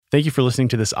Thank you for listening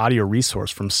to this audio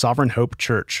resource from Sovereign Hope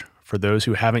Church. For those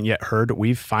who haven't yet heard,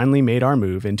 we've finally made our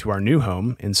move into our new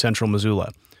home in central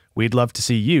Missoula. We'd love to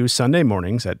see you Sunday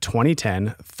mornings at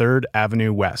 2010 3rd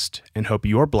Avenue West and hope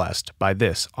you're blessed by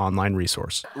this online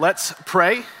resource. Let's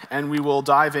pray and we will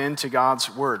dive into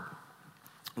God's word.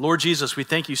 Lord Jesus, we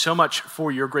thank you so much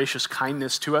for your gracious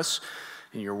kindness to us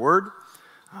in your word.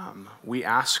 We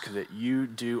ask that you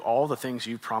do all the things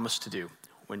you promised to do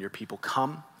when your people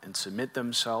come and submit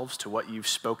themselves to what you've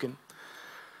spoken,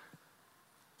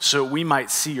 so we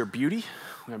might see your beauty,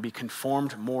 we might be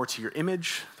conformed more to your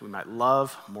image, that we might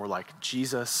love more like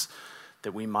Jesus,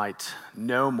 that we might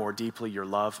know more deeply your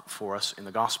love for us in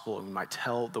the gospel, and we might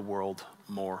tell the world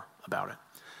more about it.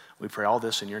 We pray all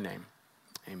this in your name.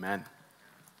 Amen.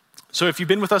 So if you've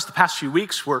been with us the past few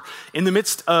weeks, we're in the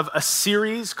midst of a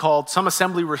series called Some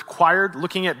Assembly Required,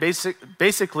 looking at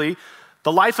basically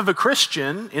the life of a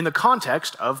Christian in the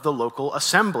context of the local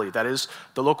assembly, that is,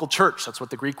 the local church. That's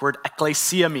what the Greek word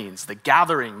ekklesia means, the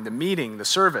gathering, the meeting, the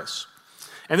service.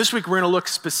 And this week we're going to look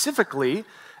specifically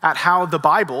at how the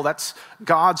Bible, that's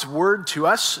God's word to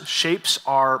us, shapes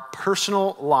our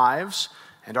personal lives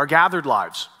and our gathered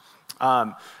lives.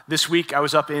 This week I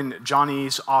was up in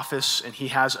Johnny's office and he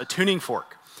has a tuning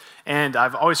fork. And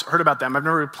I've always heard about them. I've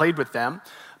never played with them,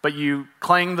 but you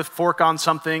clang the fork on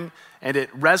something and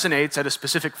it resonates at a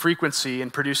specific frequency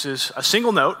and produces a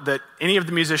single note that any of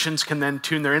the musicians can then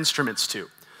tune their instruments to.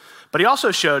 But he also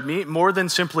showed me, more than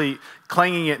simply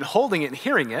clanging it and holding it and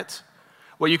hearing it,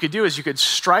 what you could do is you could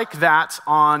strike that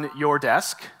on your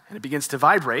desk and it begins to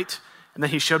vibrate. And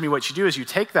then he showed me what you do is you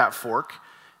take that fork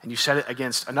and you set it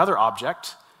against another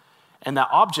object, and that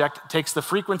object takes the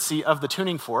frequency of the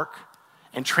tuning fork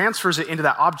and transfers it into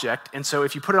that object. And so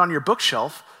if you put it on your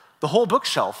bookshelf, the whole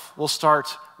bookshelf will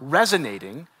start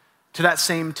resonating to that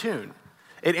same tune.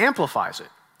 It amplifies it.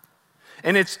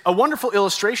 And it's a wonderful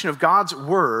illustration of God's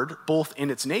word, both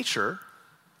in its nature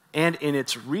and in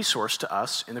its resource to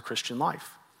us in the Christian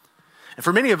life. And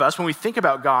for many of us, when we think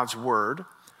about God's word,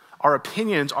 our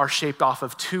opinions are shaped off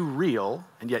of two real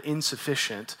and yet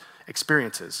insufficient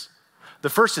experiences. The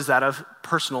first is that of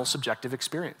personal subjective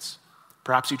experience.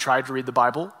 Perhaps you tried to read the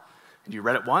Bible and you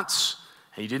read it once,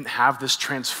 and you didn't have this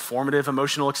transformative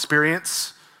emotional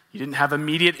experience. You didn't have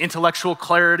immediate intellectual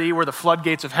clarity where the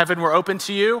floodgates of heaven were open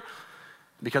to you.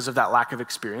 Because of that lack of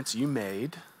experience, you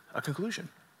made a conclusion.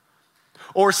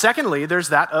 Or secondly, there's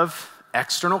that of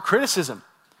external criticism.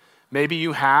 Maybe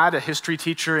you had a history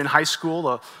teacher in high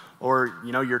school, or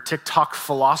your TikTok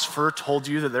philosopher told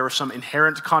you that there were some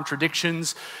inherent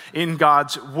contradictions in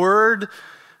God's word,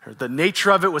 or the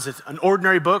nature of it was an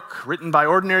ordinary book written by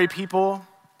ordinary people.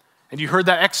 And you heard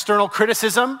that external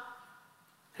criticism,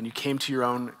 and you came to your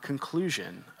own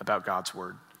conclusion about God's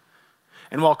word.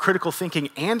 And while critical thinking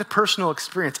and personal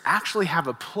experience actually have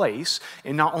a place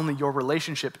in not only your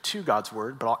relationship to God's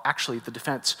word, but actually the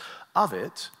defense of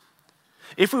it,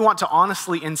 if we want to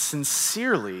honestly and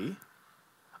sincerely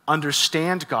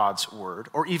understand God's word,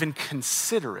 or even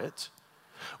consider it,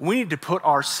 we need to put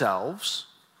ourselves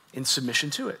in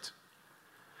submission to it.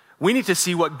 We need to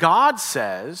see what God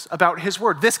says about his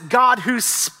word. This God who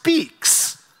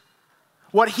speaks,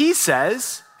 what he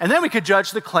says, and then we could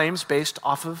judge the claims based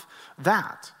off of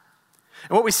that.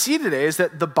 And what we see today is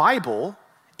that the Bible,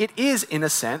 it is in a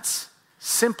sense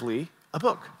simply a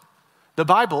book. The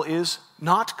Bible is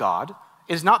not God,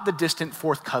 it is not the distant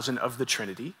fourth cousin of the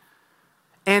Trinity.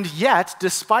 And yet,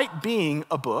 despite being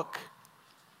a book,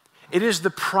 it is the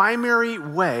primary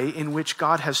way in which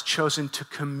God has chosen to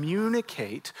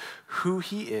communicate who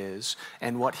he is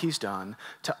and what he's done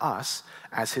to us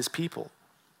as his people.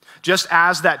 Just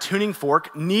as that tuning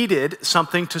fork needed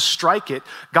something to strike it,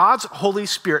 God's Holy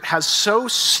Spirit has so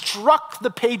struck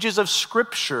the pages of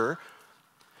Scripture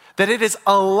that it is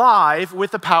alive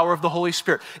with the power of the Holy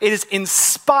Spirit. It is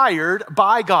inspired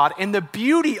by God. And the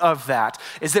beauty of that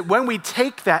is that when we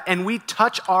take that and we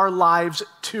touch our lives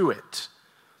to it,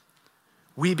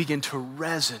 we begin to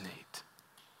resonate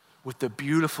with the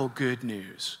beautiful good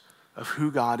news of who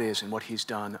God is and what he's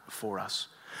done for us.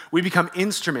 We become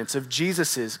instruments of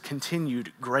Jesus'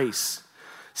 continued grace,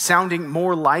 sounding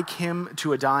more like him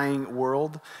to a dying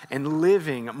world and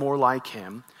living more like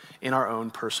him in our own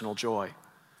personal joy.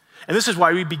 And this is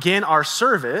why we begin our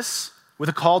service with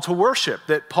a call to worship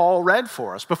that Paul read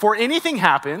for us. Before anything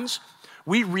happens,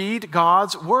 we read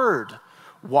God's word.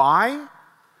 Why?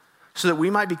 So that we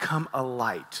might become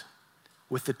alight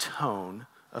with the tone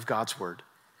of God's word.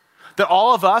 That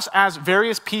all of us, as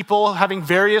various people having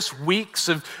various weeks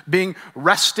of being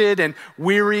rested and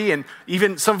weary, and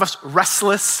even some of us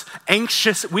restless,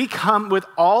 anxious, we come with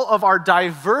all of our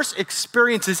diverse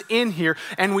experiences in here,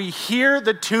 and we hear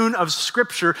the tune of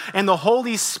Scripture, and the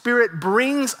Holy Spirit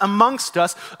brings amongst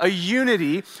us a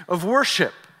unity of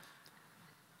worship.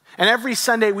 And every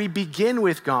Sunday we begin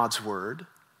with God's Word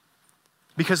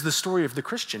because the story of the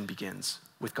Christian begins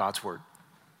with God's Word.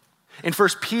 In 1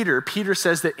 Peter, Peter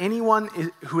says that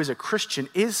anyone who is a Christian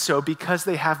is so because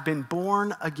they have been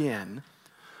born again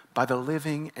by the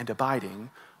living and abiding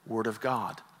Word of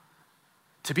God.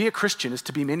 To be a Christian is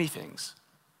to be many things,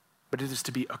 but it is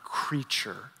to be a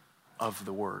creature of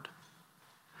the Word.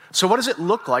 So what does it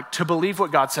look like to believe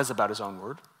what God says about his own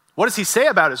Word? What does he say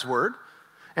about his Word?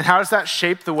 And how does that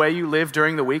shape the way you live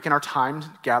during the week and our time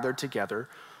gathered together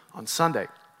on Sunday?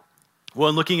 Well,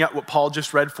 in looking at what Paul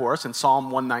just read for us in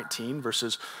Psalm 119,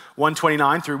 verses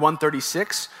 129 through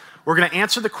 136, we're going to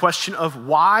answer the question of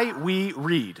why we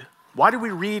read. Why do we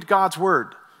read God's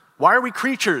Word? Why are we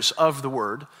creatures of the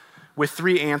Word? With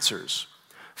three answers.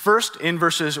 First, in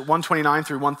verses 129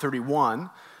 through 131,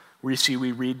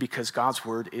 we read because God's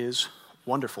Word is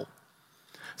wonderful.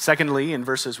 Secondly, in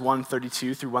verses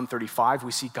 132 through 135,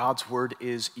 we see God's Word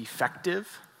is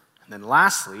effective. And then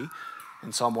lastly,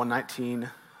 in Psalm 119,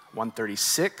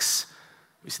 136,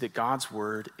 we see that God's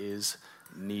Word is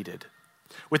needed.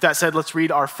 With that said, let's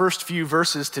read our first few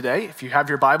verses today. If you have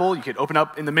your Bible, you could open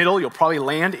up in the middle. You'll probably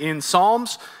land in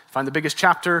Psalms, find the biggest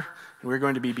chapter, and we're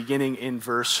going to be beginning in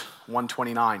verse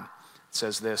 129. It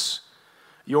says this: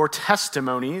 "Your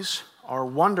testimonies are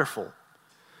wonderful,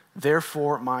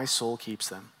 therefore my soul keeps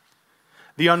them.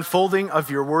 The unfolding of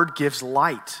your word gives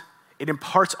light. It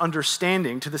imparts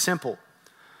understanding to the simple.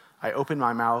 I open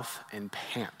my mouth and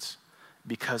pant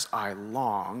because I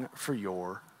long for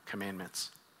your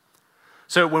commandments."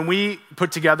 So when we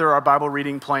put together our Bible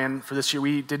reading plan for this year,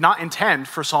 we did not intend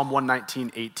for Psalm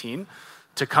 119:18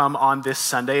 to come on this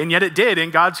Sunday, and yet it did.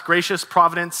 In God's gracious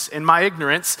providence and my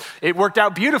ignorance, it worked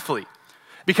out beautifully.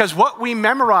 Because what we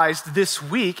memorized this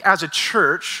week as a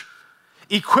church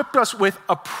equipped us with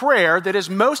a prayer that is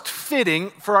most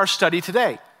fitting for our study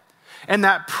today. And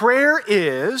that prayer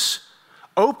is,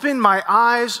 "Open my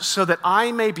eyes so that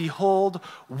I may behold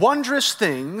wondrous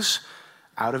things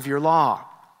out of your law."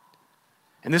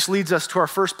 And this leads us to our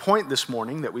first point this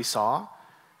morning that we saw, and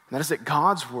that is that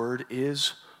God's Word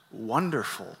is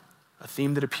wonderful, a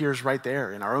theme that appears right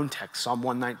there in our own text, Psalm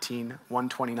 119,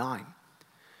 129.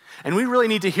 And we really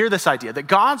need to hear this idea that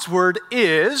God's Word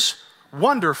is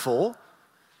wonderful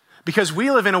because we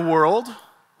live in a world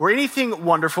where anything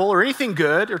wonderful or anything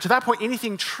good, or to that point,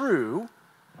 anything true,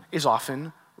 is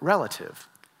often relative.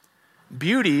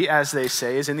 Beauty, as they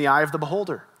say, is in the eye of the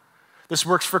beholder. This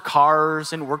works for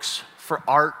cars and works for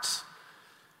art,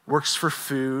 works for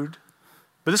food,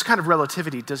 but this kind of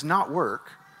relativity does not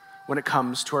work when it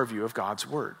comes to our view of God's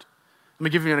Word. Let me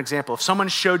give you an example. If someone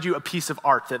showed you a piece of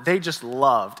art that they just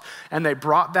loved, and they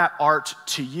brought that art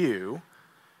to you,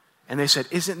 and they said,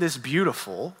 "Isn't this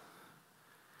beautiful?"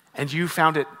 and you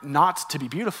found it not to be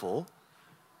beautiful,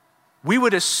 we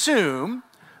would assume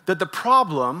that the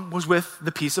problem was with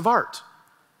the piece of art,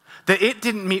 that it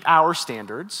didn't meet our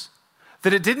standards,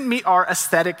 that it didn't meet our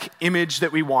aesthetic image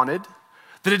that we wanted,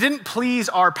 that it didn't please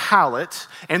our palate,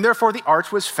 and therefore the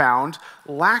art was found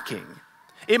lacking.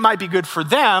 It might be good for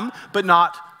them, but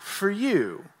not for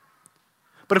you.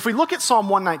 But if we look at Psalm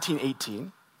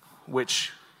 119:18,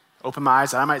 which, "Open my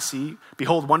eyes that I might see,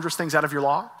 behold wondrous things out of your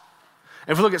law."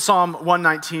 And if we look at Psalm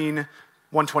 119,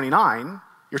 129,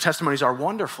 "Your testimonies are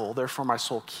wonderful, therefore my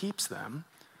soul keeps them."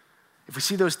 If we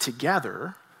see those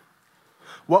together,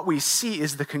 what we see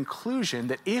is the conclusion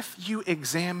that if you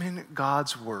examine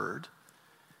God's Word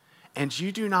and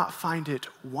you do not find it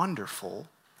wonderful,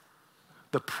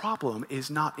 the problem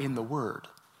is not in the Word.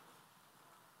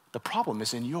 The problem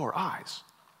is in your eyes.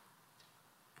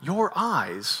 Your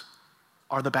eyes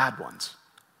are the bad ones.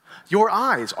 Your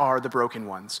eyes are the broken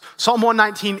ones. Psalm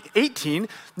 119:18,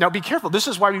 now be careful. This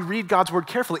is why we read God's Word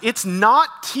carefully. It's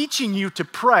not teaching you to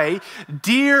pray,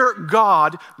 "Dear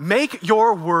God, make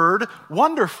your Word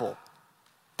wonderful."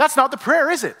 That's not the prayer,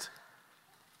 is it?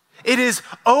 It is,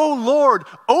 "Oh Lord,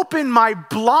 open my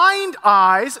blind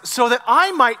eyes so that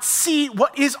I might see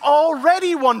what is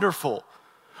already wonderful,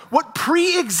 what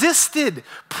pre-existed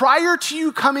prior to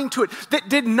you coming to it, that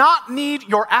did not need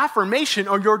your affirmation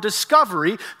or your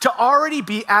discovery to already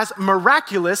be as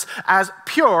miraculous, as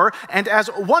pure, and as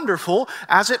wonderful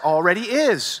as it already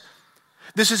is."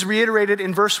 This is reiterated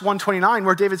in verse 129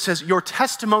 where David says, "Your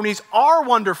testimonies are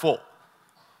wonderful."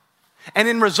 And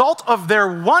in result of their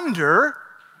wonder,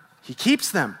 he keeps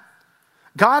them.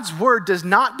 God's word does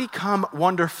not become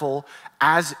wonderful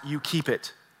as you keep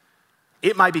it.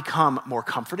 It might become more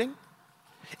comforting.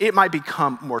 It might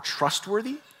become more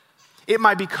trustworthy. It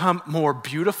might become more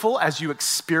beautiful as you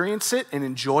experience it and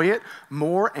enjoy it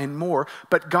more and more.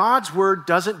 But God's word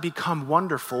doesn't become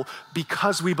wonderful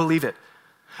because we believe it.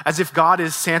 As if God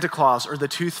is Santa Claus or the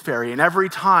Tooth Fairy, and every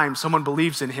time someone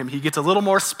believes in him, he gets a little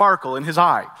more sparkle in his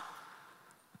eye.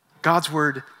 God's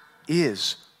word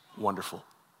is wonderful.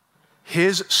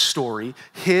 His story,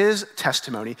 his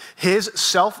testimony, his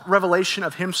self-revelation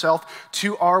of himself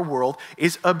to our world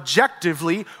is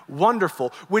objectively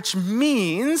wonderful, which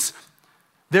means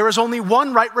there is only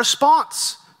one right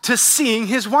response to seeing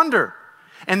his wonder,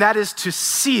 and that is to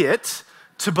see it,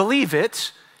 to believe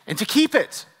it, and to keep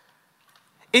it.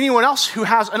 Anyone else who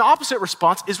has an opposite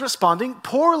response is responding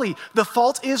poorly. The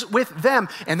fault is with them,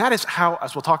 and that is how,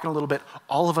 as we'll talk in a little bit,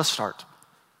 all of us start.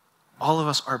 All of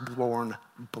us are born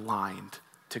blind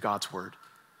to God's word.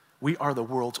 We are the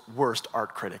world's worst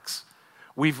art critics.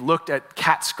 We've looked at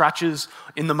cat scratches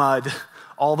in the mud,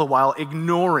 all the while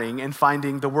ignoring and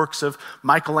finding the works of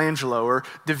Michelangelo or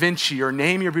Da Vinci or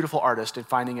name your beautiful artist and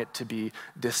finding it to be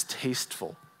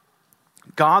distasteful.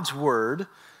 God's word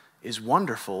is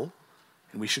wonderful,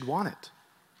 and we should want it.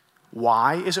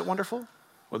 Why is it wonderful?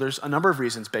 Well, there's a number of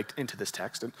reasons baked into this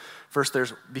text. And first,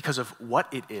 there's because of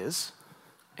what it is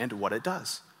and what it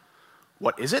does.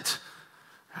 What is it?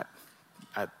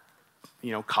 At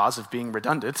cause of being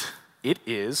redundant, it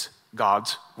is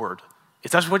God's word.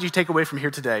 If that's what you take away from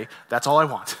here today, that's all I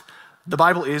want. The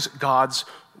Bible is God's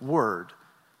word.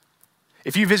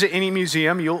 If you visit any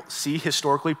museum, you'll see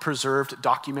historically preserved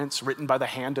documents written by the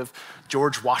hand of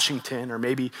George Washington, or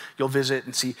maybe you'll visit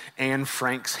and see Anne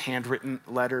Frank's handwritten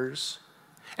letters.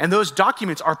 And those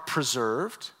documents are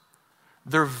preserved,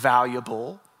 they're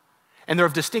valuable, and they're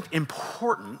of distinct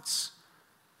importance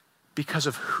because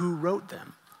of who wrote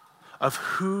them, of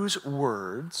whose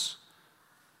words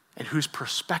and whose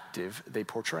perspective they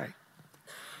portray.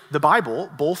 The Bible,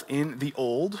 both in the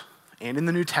Old and in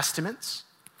the New Testaments,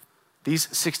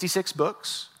 these 66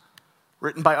 books,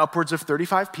 written by upwards of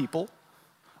 35 people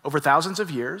over thousands of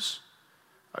years,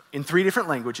 in 3 different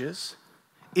languages,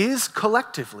 is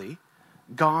collectively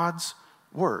God's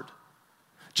word.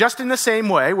 Just in the same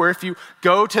way, where if you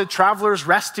go to Traveler's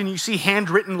Rest and you see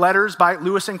handwritten letters by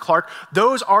Lewis and Clark,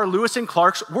 those are Lewis and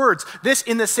Clark's words. This,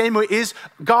 in the same way, is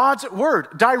God's word,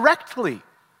 directly.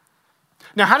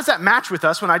 Now, how does that match with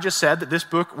us when I just said that this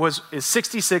book is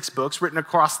 66 books written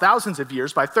across thousands of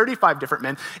years by 35 different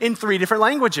men in 3 different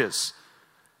languages?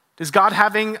 Is God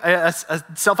having a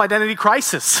self-identity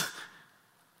crisis?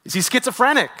 Is he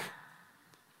schizophrenic?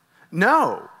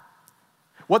 No.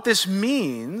 What this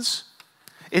means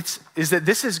is that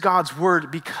this is God's word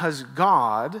because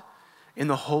God, in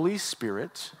the Holy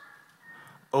Spirit,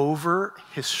 over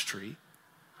history,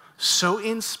 so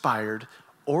inspired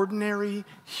ordinary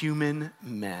human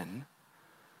men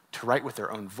to write with their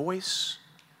own voice,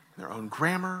 their own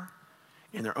grammar,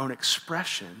 in their own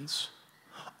expressions,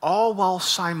 all while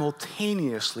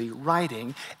simultaneously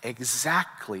writing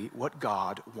exactly what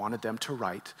God wanted them to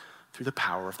write through the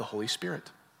power of the Holy Spirit.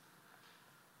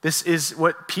 This is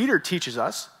what Peter teaches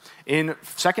us in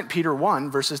 2 Peter 1,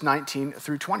 verses 19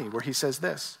 through 20, where he says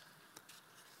this,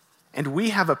 "And we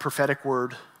have a prophetic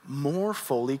word more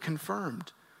fully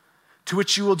confirmed, to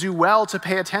which you will do well to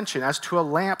pay attention as to a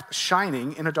lamp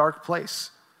shining in a dark place,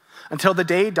 until the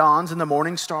day dawns and the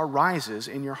morning star rises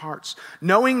in your hearts.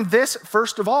 Knowing this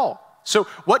first of all." So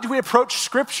what do we approach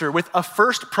Scripture with a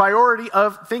first priority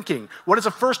of thinking? What is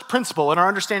a first principle in our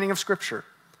understanding of Scripture?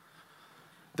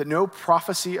 That no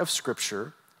prophecy of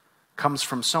Scripture comes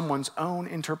from someone's own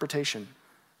interpretation.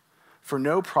 For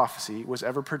no prophecy was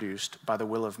ever produced by the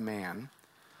will of man,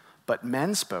 but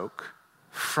men spoke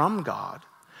from God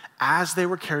as they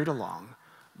were carried along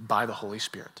by the Holy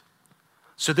Spirit.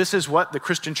 So this is what the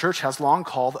Christian church has long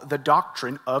called the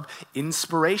doctrine of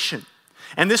inspiration.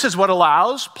 And this is what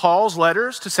allows Paul's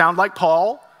letters to sound like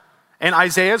Paul, and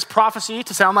Isaiah's prophecy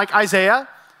to sound like Isaiah,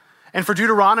 and for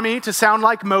Deuteronomy to sound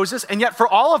like Moses, and yet for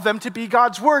all of them to be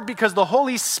God's word, because the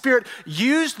Holy Spirit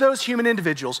used those human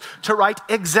individuals to write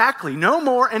exactly, no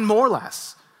more and more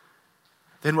less,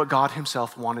 than what God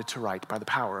himself wanted to write by the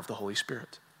power of the Holy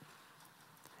Spirit.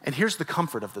 And here's the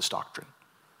comfort of this doctrine.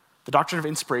 The doctrine of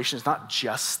inspiration is not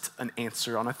just an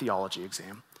answer on a theology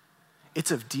exam.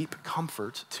 It's of deep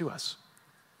comfort to us.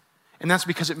 And that's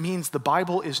because it means the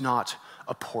Bible is not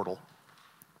a portal.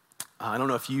 I don't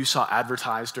know if you saw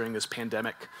advertised during this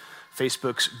pandemic,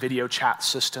 Facebook's video chat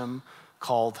system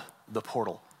called The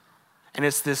Portal. And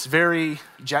it's this very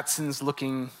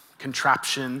Jetsons-looking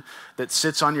contraption that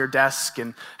sits on your desk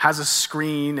and has a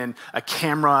screen and a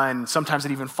camera, and sometimes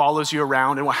it even follows you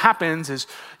around. And what happens is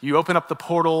you open up the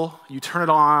portal, you turn it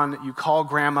on, you call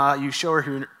grandma, you show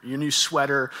her your new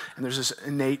sweater, and there's this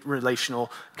innate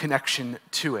relational connection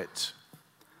to it.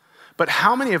 But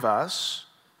how many of us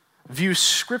view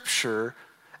Scripture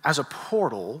as a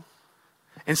portal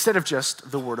instead of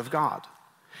just the Word of God?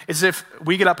 It's as if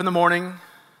we get up in the morning,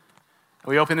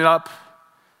 we open it up,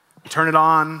 we turn it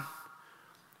on,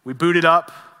 we boot it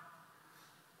up,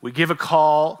 we give a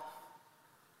call,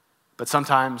 but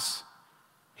sometimes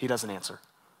he doesn't answer.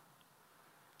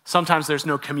 Sometimes there's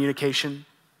no communication.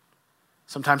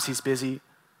 Sometimes he's busy.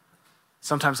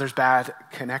 Sometimes there's bad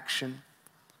connection.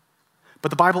 But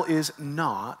the Bible is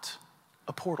not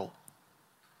a portal.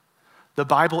 The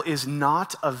Bible is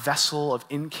not a vessel of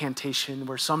incantation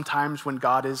where sometimes when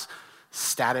God is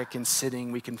static and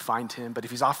sitting, we can find him. But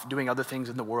if he's off doing other things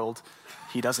in the world,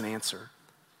 he doesn't answer.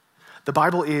 The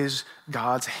Bible is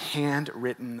God's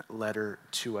handwritten letter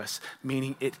to us,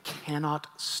 meaning it cannot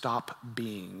stop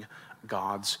being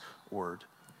God's word.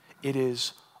 It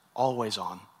is always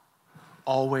on,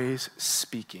 always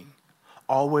speaking,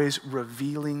 always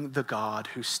revealing the God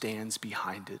who stands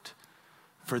behind it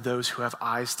for those who have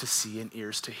eyes to see and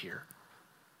ears to hear,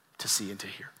 to see and to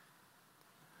hear.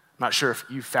 I'm not sure if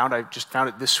you found, I just found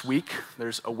it this week.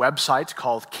 There's a website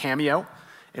called Cameo.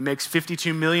 It makes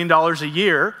 $52 million a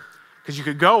year because you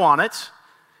could go on it,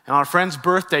 and on a friend's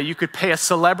birthday, you could pay a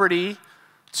celebrity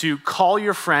to call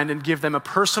your friend and give them a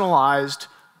personalized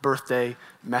birthday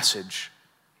message.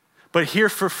 But here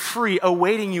for free,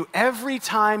 awaiting you every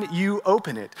time you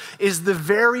open it, is the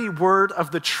very word of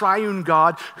the triune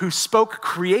God who spoke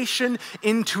creation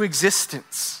into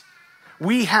existence.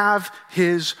 We have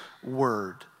his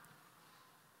word.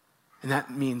 And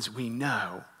that means we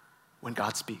know when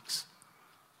God speaks.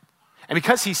 And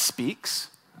because he speaks,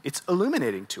 it's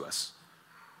illuminating to us.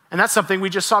 And that's something we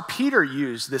just saw Peter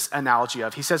use this analogy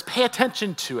of. He says, pay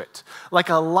attention to it, like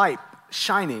a light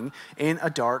shining in a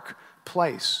dark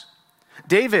place.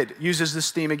 David uses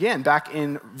this theme again back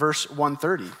in verse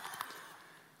 130.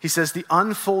 He says, the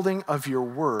unfolding of your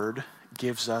word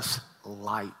gives us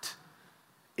light.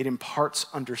 It imparts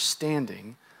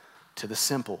understanding to the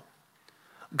simple.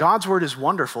 God's word is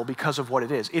wonderful because of what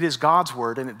it is. It is God's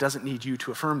word, and it doesn't need you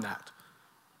to affirm that.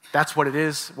 That's what it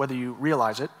is, whether you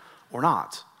realize it or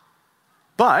not.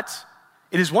 But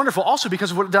it is wonderful also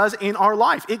because of what it does in our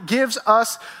life. It gives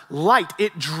us light.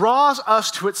 It draws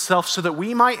us to itself so that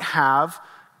we might have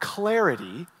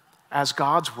clarity as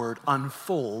God's word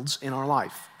unfolds in our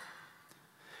life.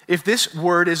 If this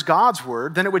word is God's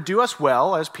word, then it would do us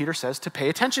well, as Peter says, to pay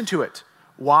attention to it.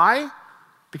 Why?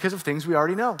 Because of things we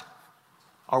already know.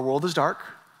 Our world is dark,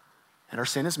 and our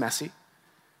sin is messy,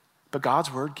 but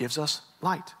God's word gives us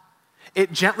light.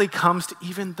 It gently comes to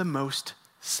even the most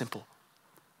simple.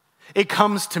 It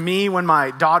comes to me when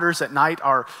my daughters at night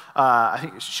are, I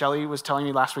think Shelly was telling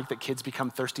me last week that kids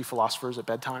become thirsty philosophers at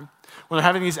bedtime. When they're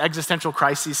having these existential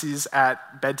crises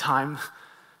at bedtime,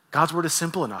 God's word is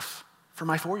simple enough for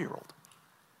my 4-year-old.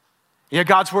 Yet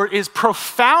God's word is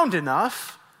profound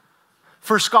enough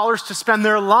for scholars to spend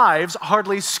their lives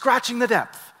hardly scratching the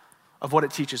depth of what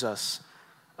it teaches us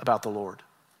about the Lord.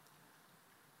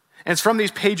 And it's from these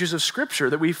pages of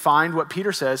Scripture that we find what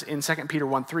Peter says in 2 Peter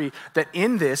 1:3, that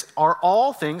in this are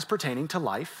all things pertaining to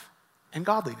life and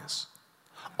godliness.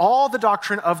 All the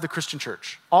doctrine of the Christian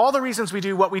church, all the reasons we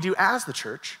do what we do as the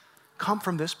church, come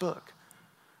from this book.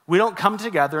 We don't come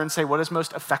together and say what is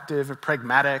most effective or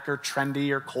pragmatic or trendy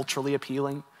or culturally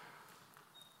appealing.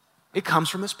 It comes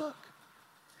from this book.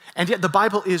 And yet the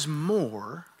Bible is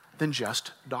more than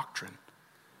just doctrine.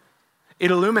 It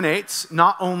illuminates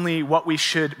not only what we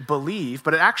should believe,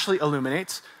 but it actually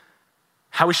illuminates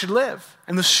how we should live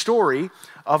and the story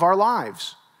of our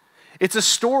lives. It's a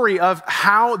story of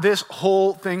how this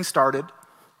whole thing started,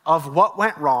 of what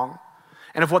went wrong,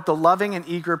 and of what the loving and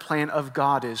eager plan of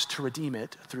God is to redeem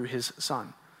it through his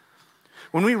Son.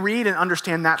 When we read and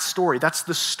understand that story, that's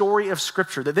the story of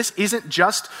Scripture, that this isn't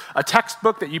just a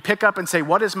textbook that you pick up and say,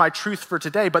 what is my truth for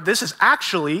today? But this is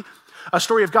actually a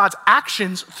story of God's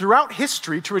actions throughout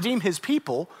history to redeem his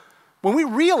people. When we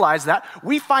realize that,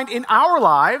 we find in our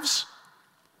lives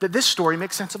that this story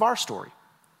makes sense of our story.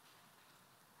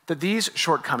 That these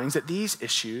shortcomings, that these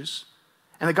issues,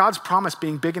 and that God's promise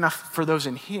being big enough for those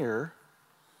in here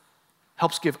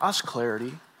helps give us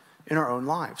clarity in our own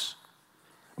lives.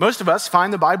 Most of us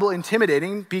find the Bible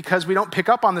intimidating because we don't pick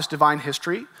up on this divine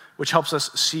history, which helps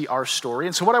us see our story.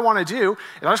 And so what I want to do,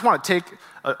 and I just want to take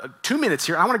 2 minutes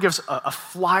here, I want to give us a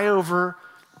flyover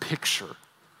picture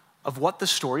of what the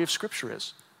story of Scripture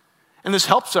is. And this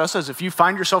helps us as if you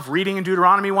find yourself reading in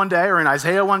Deuteronomy one day or in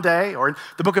Isaiah one day or in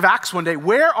the book of Acts one day,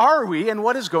 where are we and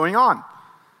what is going on?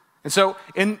 And so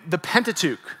in the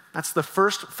Pentateuch, that's the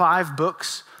first 5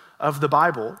 books of the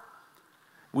Bible,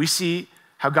 we see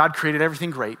how God created everything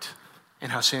great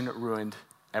and how sin ruined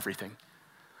everything.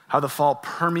 How the fall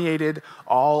permeated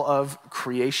all of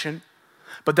creation.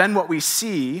 But then what we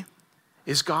see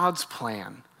is God's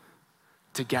plan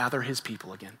to gather his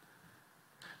people again.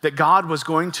 That God was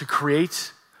going to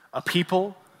create a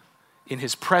people in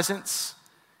his presence,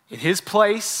 in his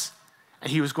place,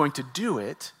 and he was going to do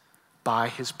it by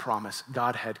his promise.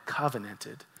 God had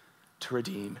covenanted to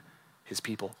redeem his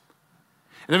people.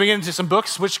 And then we get into some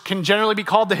books which can generally be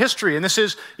called the history. And this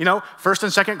is, 1st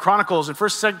and 2nd Chronicles and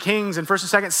 1st and 2nd Kings and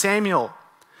 1st and 2nd Samuel.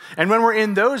 And when we're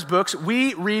in those books,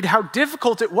 we read how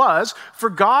difficult it was for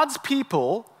God's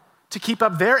people to keep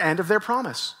up their end of their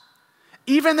promise.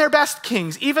 Even their best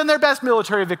kings, even their best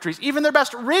military victories, even their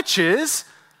best riches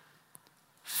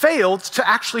failed to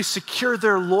actually secure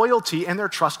their loyalty and their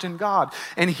trust in God.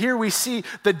 And here we see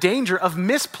the danger of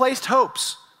misplaced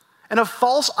hopes and of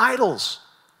false idols,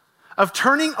 of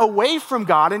turning away from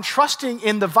God and trusting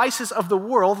in the vices of the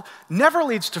world never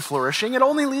leads to flourishing, it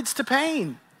only leads to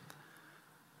pain.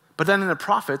 But then in the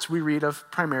prophets, we read of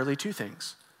primarily 2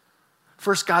 things.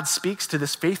 First, God speaks to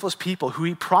this faithless people who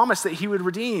he promised that he would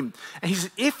redeem. And he says,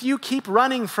 if you keep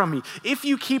running from me, if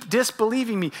you keep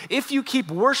disbelieving me, if you keep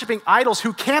worshiping idols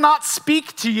who cannot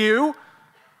speak to you,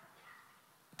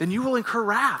 then you will incur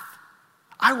wrath.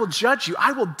 I will judge you.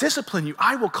 I will discipline you.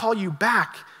 I will call you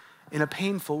back in a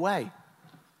painful way.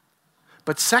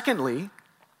 But secondly,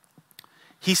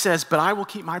 he says, but I will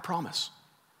keep my promise.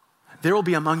 There will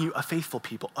be among you a faithful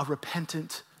people, a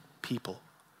repentant people.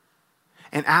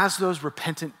 And as those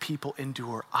repentant people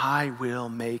endure, I will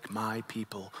make my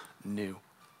people new.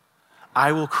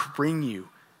 I will bring you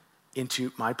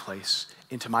into my place,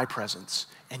 into my presence,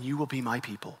 and you will be my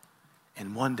people.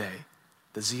 And one day,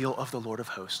 the zeal of the Lord of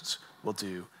hosts will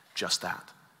do just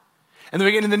that. And then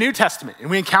we get into the New Testament, and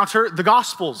we encounter the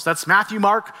Gospels. That's Matthew,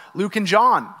 Mark, Luke, and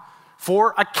John,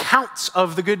 4 accounts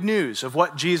of the good news of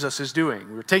what Jesus is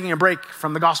doing. We're taking a break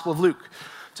from the Gospel of Luke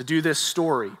to do this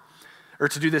story, or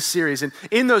to do this series. And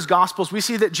in those Gospels, we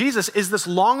see that Jesus is this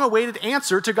long-awaited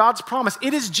answer to God's promise.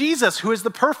 It is Jesus who is the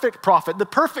perfect prophet, the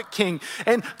perfect king,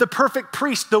 and the perfect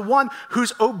priest, the one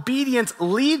whose obedience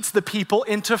leads the people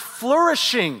into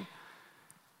flourishing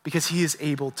because he is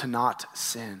able to not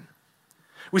sin.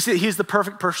 We see that he's the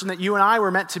perfect person that you and I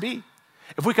were meant to be.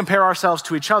 If we compare ourselves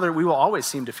to each other, we will always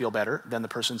seem to feel better than the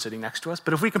person sitting next to us.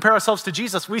 But if we compare ourselves to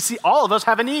Jesus, we see all of us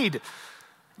have a need.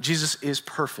 Jesus is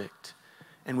perfect,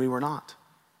 and we were not.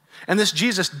 And this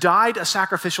Jesus died a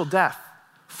sacrificial death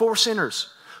for sinners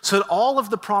so that all of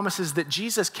the promises that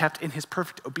Jesus kept in his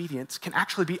perfect obedience can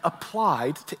actually be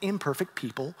applied to imperfect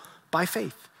people by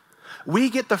faith. We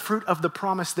get the fruit of the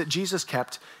promise that Jesus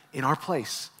kept in our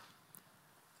place.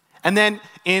 And then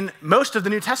in most of the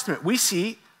New Testament, we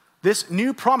see this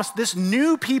new promise, this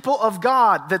new people of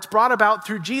God that's brought about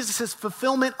through Jesus'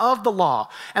 fulfillment of the law.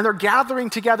 And they're gathering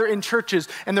together in churches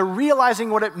and they're realizing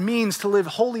what it means to live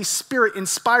Holy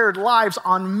Spirit-inspired lives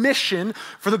on mission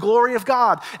for the glory of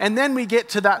God. And then we get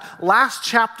to that last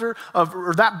chapter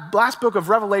or that last book of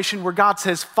Revelation where God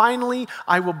says, finally,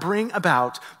 I will bring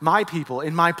about my people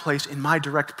in my place, in my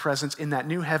direct presence, in that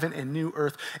new heaven and new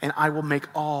earth, and I will make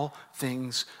all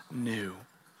things new.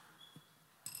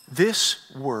 This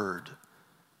word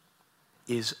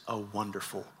is a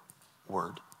wonderful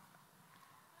word.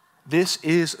 This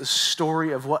is a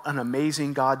story of what an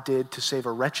amazing God did to save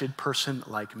a wretched person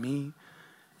like me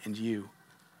and you.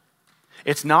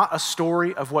 It's not a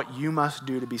story of what you must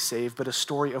do to be saved, but a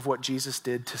story of what Jesus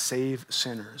did to save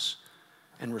sinners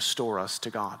and restore us to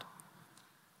God.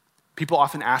 People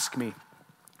often ask me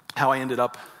how I ended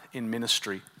up in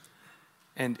ministry,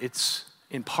 and it's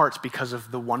in part because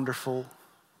of the wonderful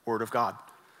Word of God.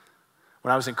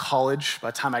 When I was in college,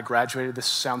 by the time I graduated, this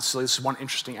sounds silly, this is one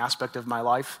interesting aspect of my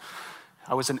life.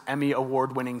 I was an Emmy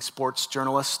award-winning sports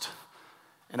journalist,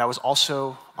 and I was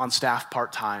also on staff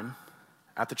part-time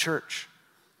at the church.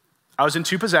 I was in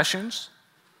 2 professions,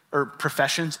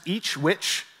 each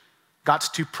which got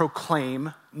to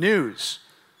proclaim news,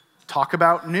 talk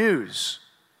about news.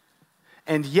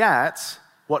 And yet,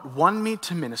 what won me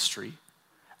to ministry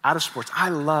out of sports, I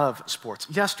love sports.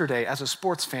 Yesterday, as a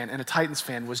sports fan and a Titans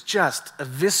fan, was just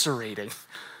eviscerating.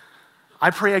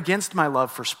 I pray against my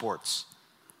love for sports.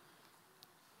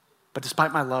 But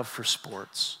despite my love for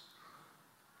sports,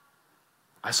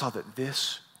 I saw that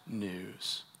this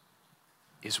news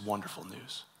is wonderful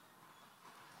news.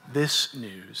 This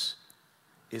news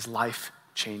is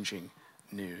life-changing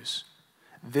news.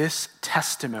 This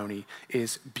testimony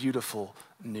is beautiful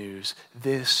news.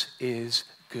 This is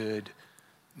good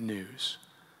news.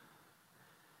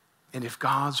 And if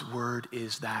God's word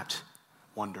is that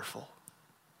wonderful,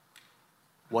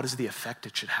 what is the effect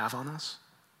it should have on us?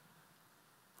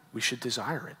 We should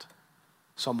desire it.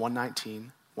 Psalm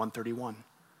 119, 131.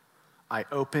 I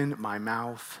open my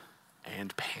mouth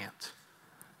and pant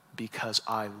because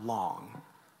I long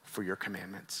for your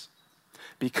commandments.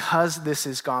 Because this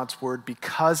is God's word,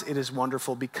 because it is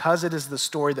wonderful, because it is the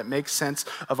story that makes sense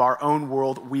of our own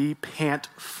world, we pant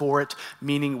for it,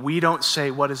 meaning we don't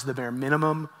say, what is the bare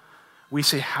minimum? We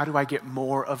say, how do I get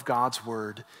more of God's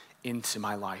word into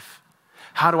my life?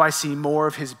 How do I see more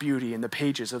of his beauty in the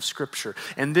pages of Scripture?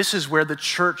 And this is where the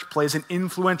church plays an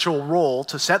influential role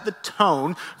to set the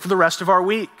tone for the rest of our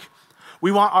week.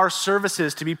 We want our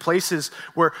services to be places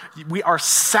where we are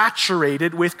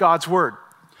saturated with God's word.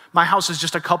 My house is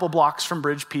just a couple blocks from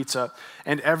Bridge Pizza,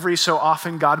 and every so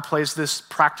often God plays this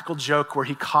practical joke where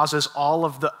he causes all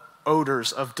of the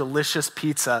odors of delicious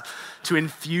pizza to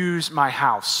infuse my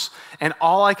house. And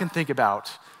all I can think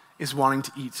about is wanting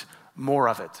to eat more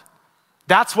of it.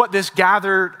 That's what this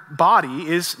gathered body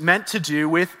is meant to do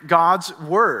with God's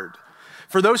word.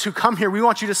 For those who come here, we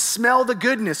want you to smell the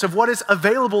goodness of what is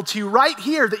available to you right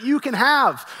here that you can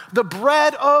have, the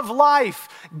bread of life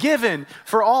given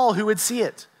for all who would see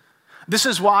it. This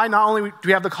is why not only do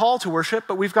we have the call to worship,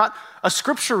 but we've got a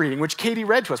scripture reading, which Katie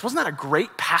read to us. Wasn't that a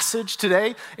great passage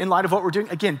today in light of what we're doing?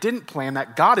 Again, didn't plan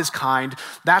that. God is kind.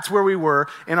 That's where we were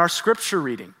in our scripture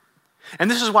reading. And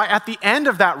this is why at the end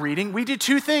of that reading, we did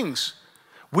two things.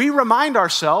 We remind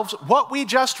ourselves what we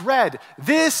just read.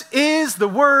 This is the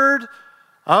word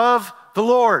of the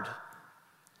Lord.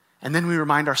 And then we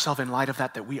remind ourselves in light of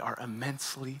that we are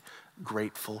immensely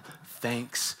grateful.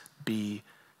 Thanks be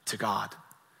to God.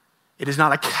 It is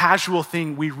not a casual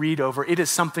thing we read over. It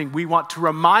is something we want to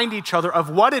remind each other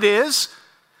of what it is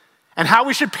and how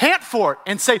we should pant for it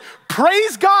and say,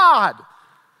 praise God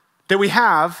that we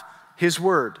have his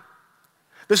word.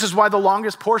 This is why the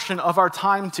longest portion of our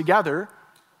time together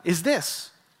is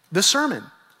this, the sermon,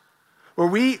 where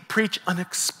we preach an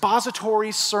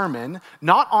expository sermon,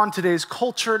 not on today's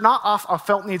culture, not off our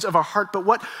felt needs of our heart, but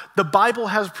what the Bible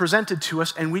has presented to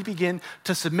us, and we begin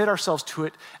to submit ourselves to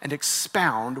it and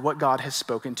expound what God has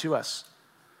spoken to us.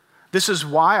 This is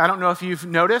why, I don't know if you've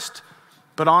noticed,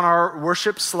 but on our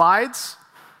worship slides,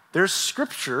 there's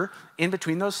scripture in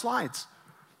between those slides.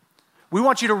 We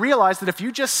want you to realize that if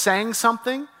you just sang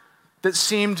something that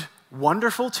seemed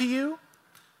wonderful to you,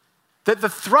 that the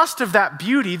thrust of that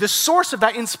beauty, the source of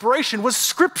that inspiration was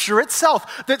Scripture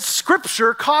itself, that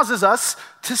Scripture causes us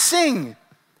to sing.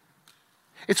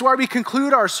 It's why we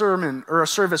conclude our sermon or our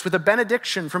service with a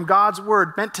benediction from God's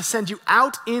word meant to send you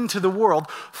out into the world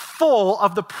full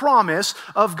of the promise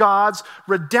of God's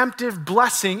redemptive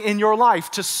blessing in your life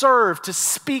to serve, to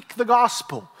speak the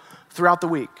gospel throughout the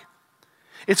week.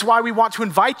 It's why we want to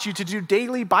invite you to do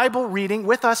daily Bible reading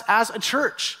with us as a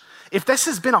church. If this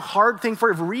has been a hard thing for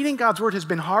you, if reading God's word has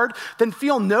been hard, then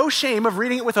feel no shame of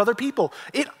reading it with other people.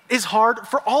 It is hard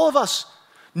for all of us.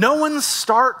 No one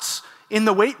starts in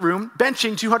the weight room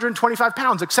benching 225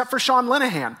 pounds except for Sean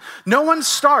Linehan. No one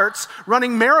starts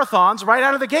running marathons right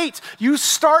out of the gate. You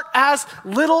start as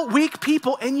little weak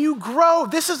people and you grow.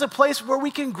 This is a place where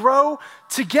we can grow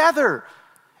together.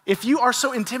 If you are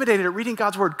so intimidated at reading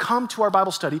God's word, come to our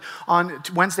Bible study on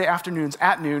Wednesday afternoons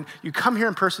at noon. You come here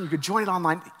in person, you could join it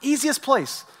online. The easiest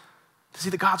place to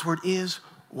see that God's word is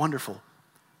wonderful.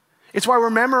 It's why we're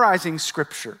memorizing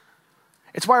scripture.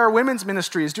 It's why our women's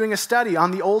ministry is doing a study on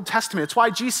the Old Testament. It's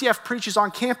why GCF preaches on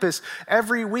campus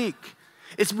every week.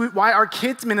 It's why our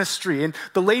kids ministry and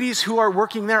the ladies who are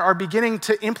working there are beginning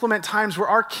to implement times where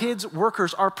our kids'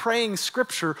 workers are praying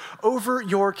scripture over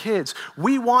your kids.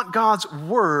 We want God's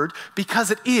word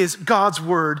because it is God's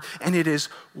word and it is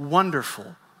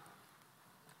wonderful.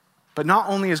 But not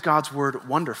only is God's word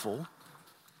wonderful,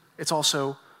 it's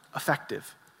also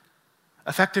effective.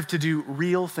 Effective to do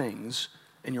real things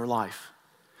in your life.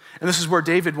 And this is where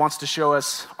David wants to show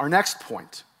us our next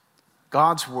point.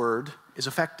 God's word is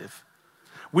effective.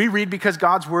 We read because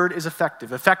God's word is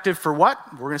effective. Effective for what?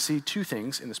 We're going to see two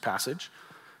things in this passage.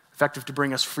 Effective to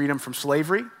bring us freedom from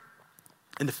slavery,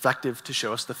 and effective to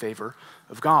show us the favor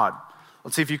of God.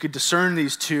 Let's see if you could discern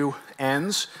these two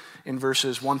ends in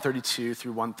verses 132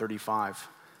 through 135.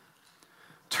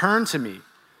 Turn to me,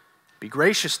 be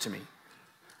gracious to me,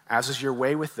 as is your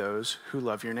way with those who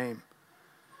love your name.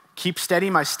 Keep steady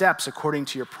my steps according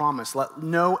to your promise. Let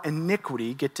no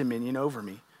iniquity get dominion over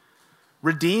me.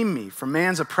 Redeem me from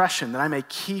man's oppression, that I may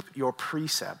keep your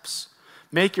precepts.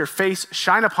 Make your face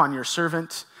shine upon your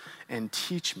servant, and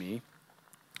teach me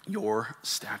your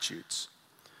statutes.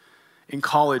 In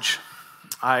college,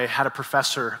 I had a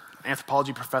professor,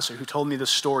 anthropology professor, who told me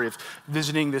this story of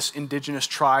visiting this indigenous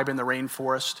tribe in the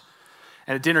rainforest.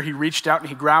 And at dinner, he reached out and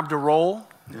he grabbed a roll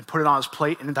and put it on his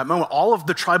plate. And at that moment, all of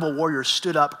the tribal warriors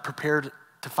stood up, prepared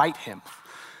to fight him.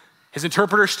 His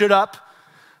interpreter stood up,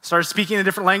 started speaking in a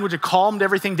different language, and calmed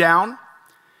everything down.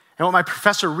 And what my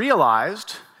professor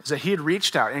realized is that he had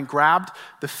reached out and grabbed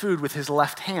the food with his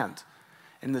left hand.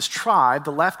 In this tribe,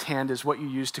 the left hand is what you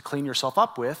use to clean yourself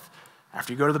up with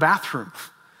after you go to the bathroom.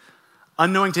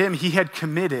 Unknowing to him, he had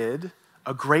committed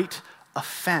a great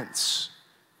offense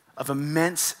of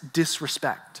immense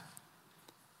disrespect.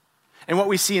 And what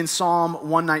we see in Psalm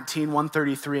 119,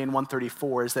 133, and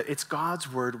 134 is that it's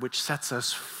God's word which sets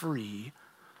us free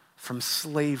from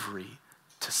slavery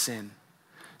to sin,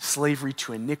 slavery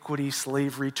to iniquity,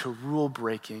 slavery to rule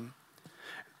breaking,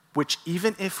 which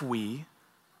even if we,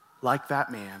 like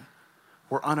that man,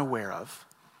 were unaware of,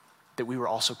 that we were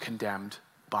also condemned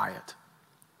by it.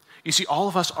 You see, all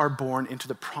of us are born into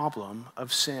the problem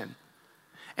of sin.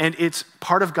 And it's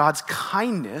part of God's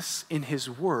kindness in his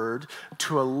word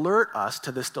to alert us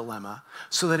to this dilemma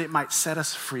so that it might set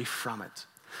us free from it.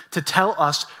 To tell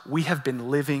us we have been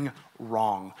living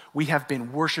wrong. We have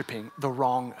been worshiping the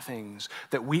wrong things.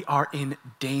 That we are in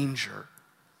danger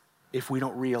if we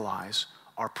don't realize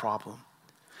our problem.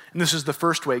 And this is the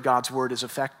first way God's word is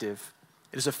effective.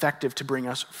 It is effective to bring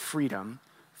us freedom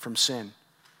from sin.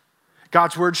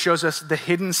 God's word shows us the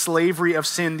hidden slavery of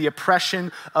sin, the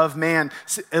oppression of man.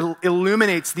 It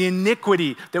illuminates the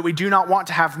iniquity that we do not want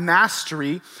to have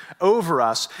mastery over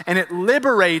us, and it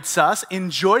liberates us in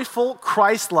joyful,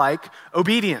 Christ-like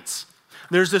obedience.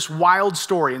 There's this wild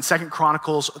story in 2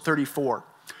 Chronicles 34,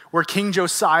 where King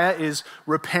Josiah is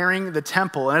repairing the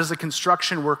temple, and as the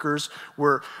construction workers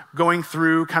were going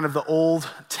through kind of the old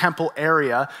temple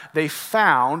area, they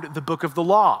found the book of the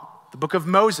law, the book of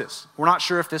Moses. We're not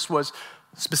sure if this was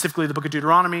specifically the book of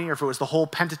Deuteronomy or if it was the whole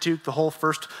Pentateuch, the whole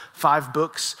first 5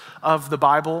 books of the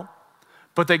Bible.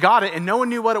 But they got it and no one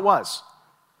knew what it was.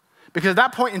 Because at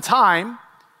that point in time,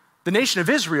 the nation of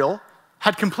Israel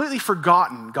had completely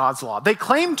forgotten God's law. They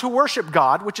claimed to worship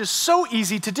God, which is so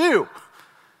easy to do.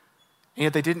 And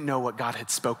yet they didn't know what God had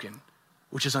spoken,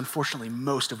 which is unfortunately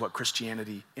most of what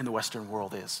Christianity in the Western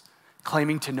world is.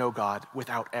 Claiming to know God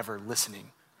without ever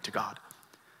listening to God.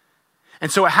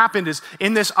 And so what happened is,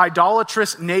 in this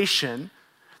idolatrous nation,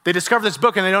 they discover this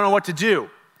book and they don't know what to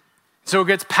do. So it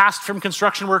gets passed from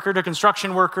construction worker to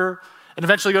construction worker, and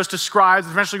eventually goes to scribes,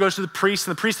 and eventually goes to the priest,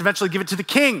 and the priest eventually give it to the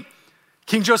king,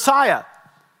 King Josiah.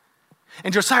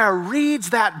 And Josiah reads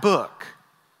that book,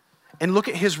 and look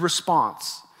at his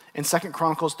response in 2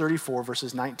 Chronicles 34,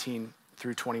 verses 19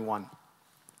 through 21.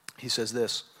 He says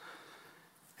this,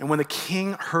 "And when the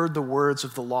king heard the words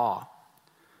of the law,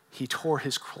 he tore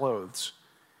his clothes.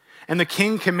 And the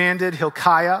king commanded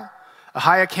Hilkiah,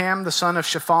 Ahikam, the son of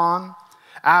Shaphan,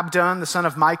 Abdon, the son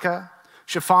of Micah,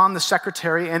 Shaphan, the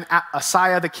secretary, and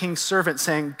Asaiah, the king's servant,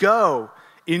 saying, 'Go,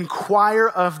 inquire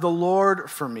of the Lord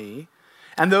for me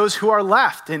and those who are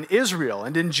left in Israel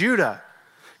and in Judah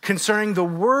concerning the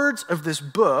words of this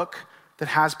book that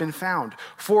has been found.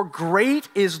 For great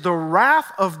is the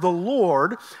wrath of the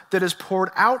Lord that is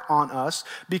poured out on us,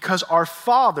 because our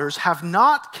fathers have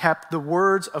not kept the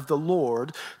words of the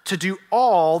Lord to do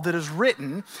all that is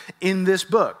written in this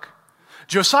book.'"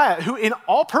 Josiah, who in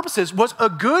all purposes was a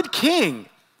good king,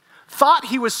 thought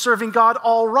he was serving God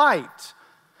all right.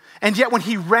 And yet when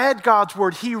he read God's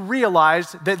word, he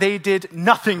realized that they did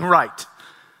nothing right.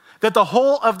 That the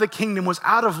whole of the kingdom was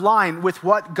out of line with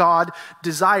what God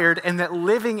desired, and that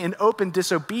living in open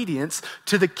disobedience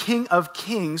to the King of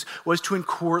Kings was to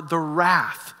incur the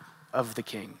wrath of the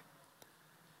king.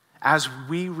 As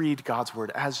we read God's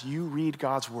word, as you read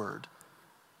God's word,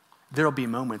 there'll be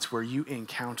moments where you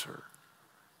encounter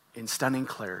in stunning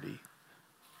clarity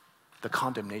the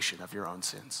condemnation of your own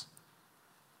sins,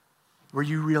 where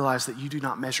you realize that you do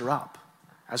not measure up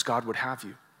as God would have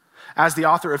you. As the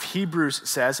author of Hebrews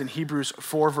says in Hebrews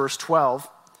 4, verse 12,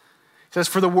 he says,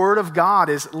 "For the word of God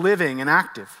is living and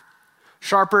active,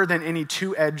 sharper than any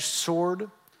two-edged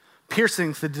sword,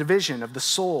 piercing the division of the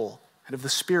soul and of the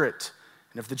spirit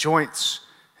and of the joints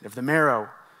and of the marrow,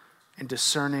 and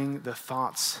discerning the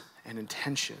thoughts and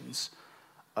intentions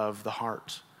of the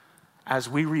heart." As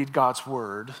we read God's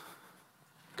word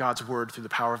through the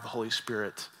power of the Holy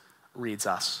Spirit reads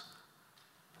us.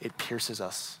 It pierces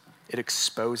us. It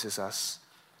exposes us.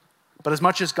 But as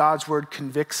much as God's word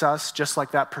convicts us, just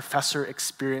like that professor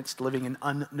experienced living in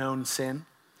unknown sin,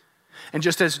 and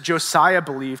just as Josiah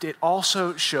believed, it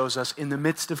also shows us in the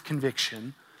midst of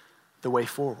conviction the way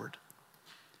forward.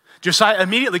 Josiah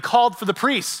immediately called for the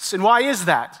priests. And why is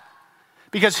that?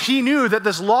 Because he knew that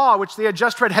this law, which they had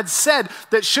just read, had said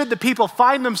that should the people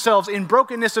find themselves in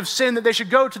brokenness of sin, that they should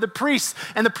go to the priests,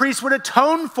 and the priests would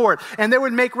atone for it, and they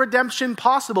would make redemption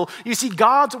possible. You see,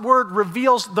 God's word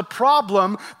reveals the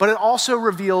problem, but it also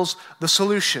reveals the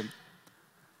solution.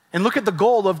 And look at the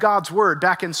goal of God's word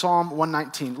back in Psalm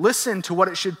 119. Listen to what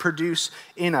it should produce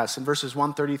in us in verses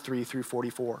 133 through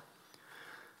 44.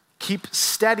 Keep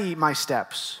steady my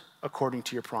steps according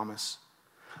to your promise.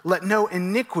 Let no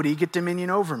iniquity get dominion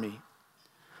over me.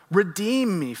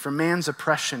 Redeem me from man's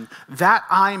oppression, that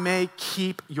I may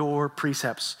keep your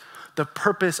precepts. The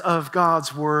purpose of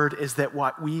God's word is that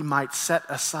what we might set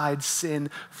aside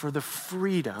sin for the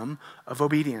freedom of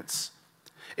obedience.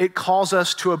 It calls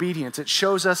us to obedience. It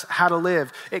shows us how to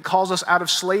live. It calls us out of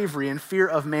slavery and fear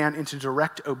of man into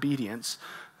direct obedience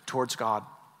towards God.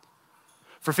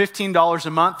 For $15 a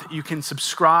month, you can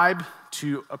subscribe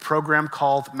to a program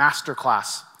called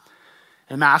Masterclass.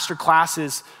 And Masterclass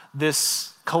is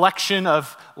this collection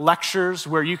of lectures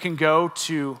where you can go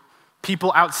to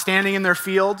people outstanding in their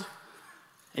field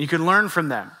and you can learn from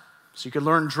them. So you can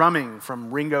learn drumming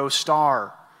from Ringo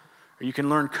Starr, or you can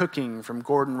learn cooking from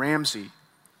Gordon Ramsay.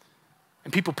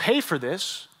 And people pay for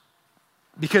this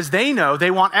because they know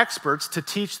they want experts to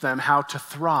teach them how to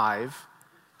thrive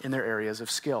in their areas of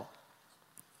skill.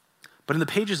 But in the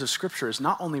pages of Scripture is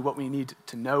not only what we need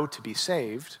to know to be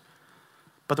saved,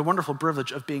 but the wonderful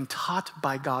privilege of being taught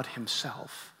by God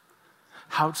himself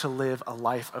how to live a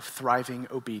life of thriving,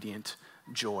 obedient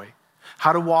joy,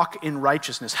 how to walk in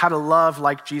righteousness, how to love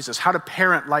like Jesus, how to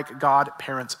parent like God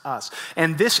parents us.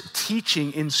 And this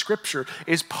teaching in Scripture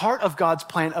is part of God's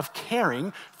plan of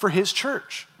caring for his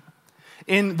church.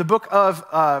 In the book of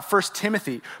 1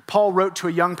 Timothy, Paul wrote to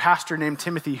a young pastor named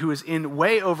Timothy who is in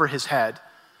way over his head.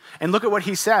 And look at what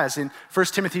he says in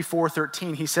 1 Timothy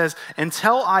 4:13. He says,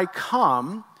 "Until I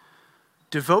come,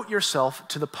 devote yourself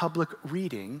to the public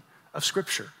reading of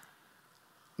Scripture."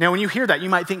 Now, when you hear that, you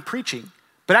might think preaching.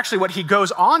 But actually what he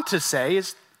goes on to say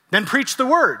is, then preach the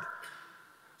word.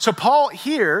 So Paul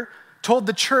here told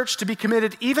the church to be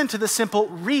committed even to the simple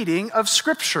reading of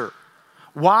Scripture.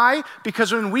 Why?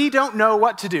 Because when we don't know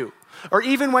what to do, or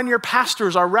even when your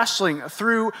pastors are wrestling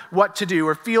through what to do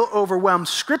or feel overwhelmed,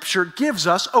 Scripture gives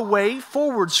us a way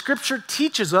forward. Scripture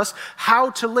teaches us how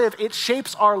to live. It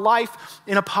shapes our life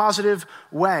in a positive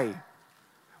way.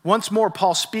 Once more,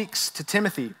 Paul speaks to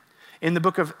Timothy in the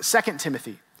book of 2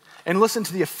 Timothy. And listen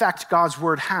to the effect God's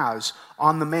word has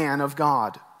on the man of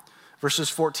God. Verses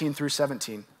 14 through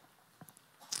 17.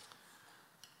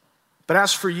 "But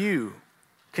as for you,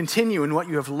 continue in what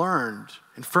you have learned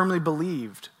and firmly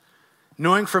believed,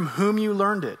 knowing from whom you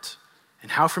learned it,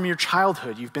 and how from your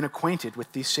childhood you've been acquainted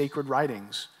with these sacred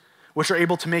writings, which are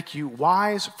able to make you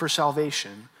wise for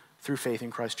salvation through faith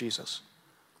in Christ Jesus.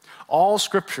 All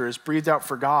Scripture is breathed out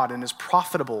for God and is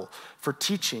profitable for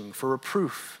teaching, for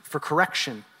reproof, for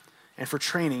correction, and for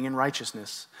training in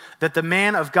righteousness, that the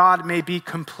man of God may be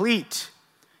complete,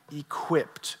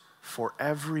 equipped for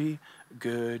every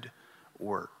good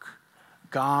work."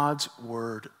 God's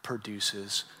word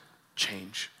produces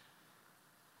change.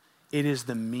 It is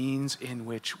the means in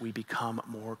which we become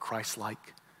more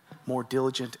Christ-like, more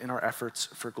diligent in our efforts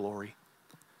for glory.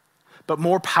 But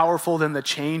more powerful than the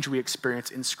change we experience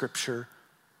in Scripture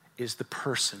is the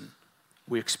person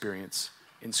we experience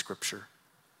in Scripture.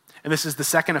 And this is the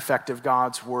second effect of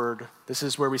God's word. This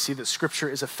is where we see that Scripture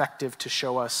is effective to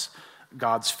show us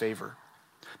God's favor.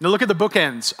 Now look at the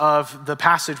bookends of the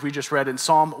passage we just read in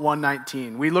Psalm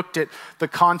 119. We looked at the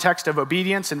context of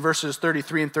obedience in verses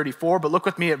 33 and 34, but look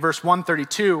with me at verse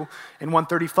 132 and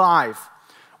 135.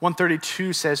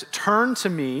 132 says, "Turn to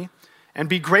me and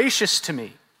be gracious to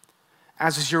me,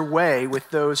 as is your way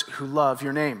with those who love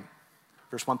your name."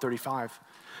 Verse 135,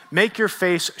 "Make your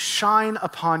face shine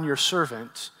upon your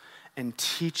servant and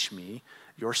teach me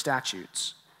your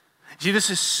statutes." See, this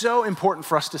is so important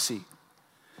for us to see,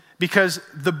 because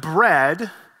the bread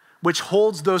which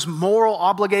holds those moral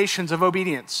obligations of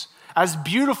obedience, as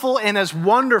beautiful and as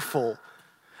wonderful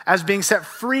as being set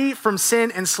free from sin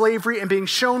and slavery and being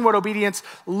shown what obedience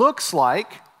looks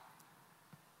like,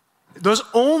 those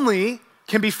only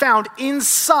can be found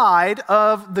inside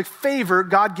of the favor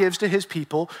God gives to his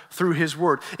people through his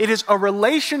word. It is a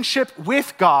relationship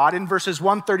with God in verses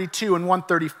 132 and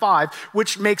 135,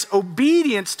 which makes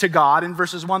obedience to God in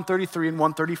verses 133 and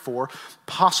 134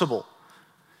 possible.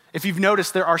 If you've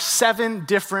noticed, there are 7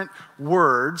 different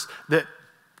words that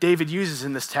David uses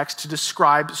in this text to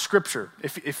describe Scripture.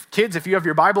 If kids, if you have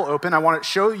your Bible open, I want to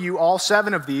show you all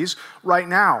 7 of these right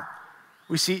now.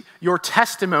 We see your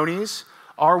testimonies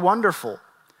are wonderful.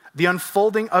 The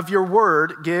unfolding of your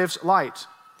word gives light.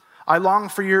 I long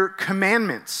for your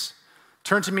commandments.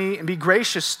 Turn to me and be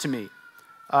gracious to me.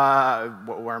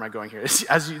 Where am I going here?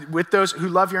 With those who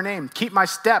love your name. Keep my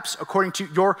steps according to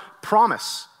your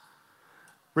promise.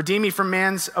 Redeem me from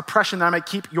man's oppression that I might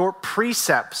keep your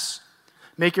precepts.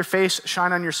 Make your face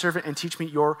shine on your servant and teach me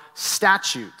your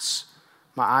statutes.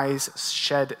 My eyes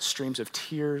shed streams of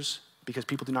tears because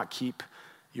people do not keep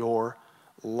your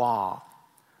law.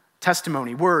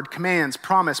 Testimony, word, commands,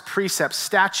 promise, precepts,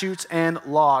 statutes, and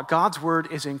law. God's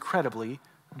word is incredibly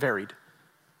varied.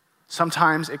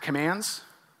 Sometimes it commands,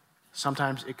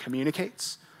 sometimes it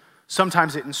communicates,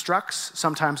 sometimes it instructs,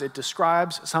 sometimes it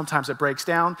describes, sometimes it breaks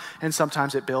down, and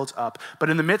sometimes it builds up. But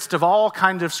in the midst of all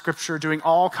kind of scripture, doing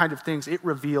all kind of things, it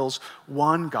reveals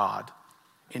one God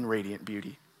in radiant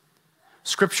beauty.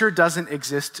 Scripture doesn't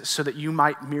exist so that you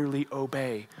might merely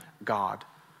obey God.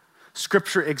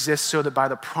 Scripture exists so that by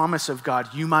the promise of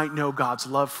God, you might know God's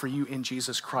love for you in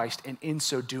Jesus Christ, and in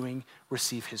so doing,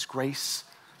 receive his grace,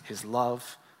 his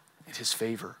love, and his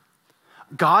favor.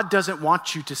 God doesn't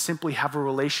want you to simply have a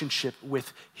relationship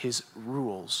with his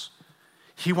rules.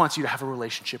 He wants you to have a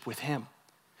relationship with him.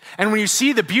 And when you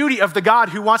see the beauty of the God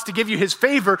who wants to give you his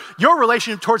favor, your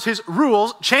relationship towards his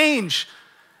rules change.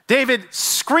 David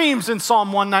screams in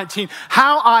Psalm 119,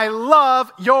 "How I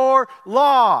love your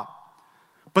law."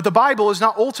 But the Bible is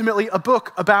not ultimately a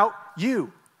book about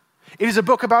you. It is a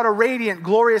book about a radiant,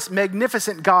 glorious,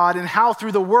 magnificent God and how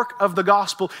through the work of the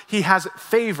gospel, he has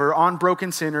favor on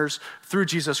broken sinners through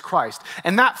Jesus Christ.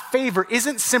 And that favor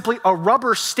isn't simply a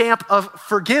rubber stamp of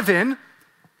forgiven.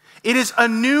 It is a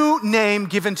new name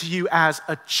given to you as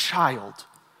a child.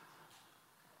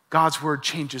 God's word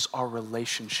changes our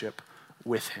relationship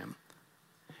with him.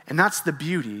 And that's the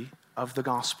beauty of the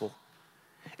gospel.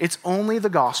 It's only the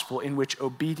gospel in which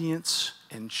obedience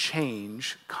and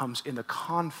change comes in the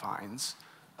confines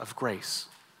of grace.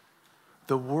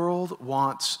 The world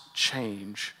wants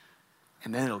change,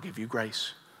 and then it'll give you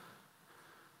grace.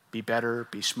 Be better,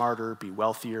 be smarter, be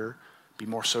wealthier, be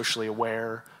more socially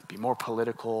aware, be more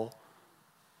political,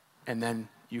 and then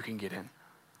you can get in.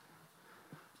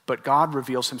 But God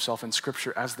reveals himself in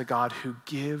Scripture as the God who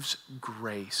gives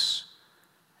grace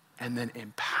and then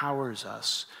empowers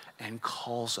us and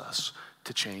calls us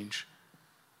to change.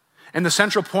 And the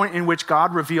central point in which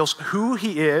God reveals who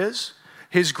he is,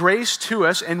 his grace to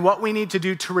us, and what we need to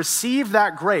do to receive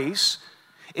that grace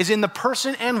is in the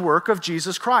person and work of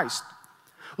Jesus Christ.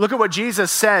 Look at what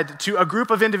Jesus said to a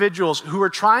group of individuals who were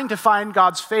trying to find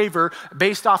God's favor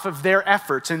based off of their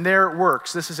efforts and their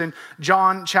works. This is in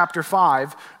John chapter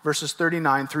 5, verses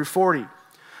 39 through 40.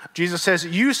 Jesus says,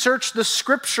 "You search the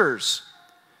scriptures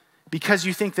because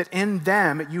you think that in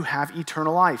them you have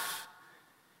eternal life.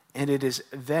 And it is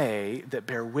they that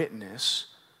bear witness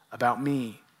about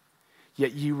me.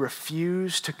 Yet you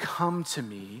refuse to come to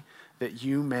me that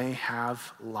you may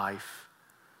have life."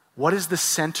 What is the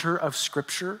center of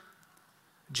Scripture?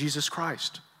 Jesus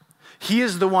Christ. He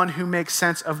is the one who makes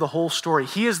sense of the whole story.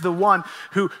 He is the one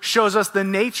who shows us the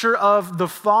nature of the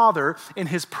Father in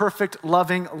his perfect,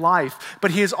 loving life.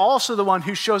 But he is also the one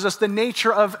who shows us the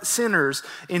nature of sinners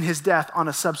in his death on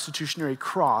a substitutionary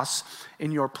cross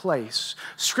in your place.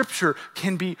 Scripture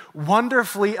can be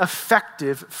wonderfully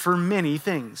effective for many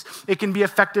things. It can be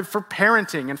effective for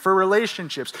parenting and for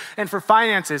relationships and for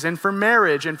finances and for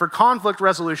marriage and for conflict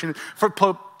resolution, for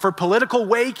political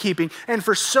way-keeping, and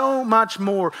for so much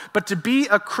more. But to be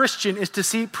a Christian is to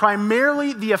see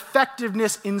primarily the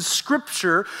effectiveness in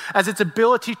Scripture as its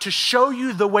ability to show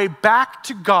you the way back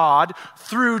to God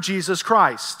through Jesus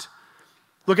Christ.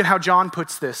 Look at how John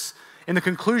puts this in the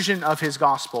conclusion of his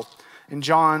gospel. In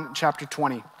John chapter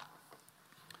 20,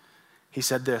 he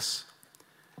said this,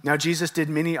 "Now Jesus did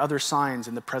many other signs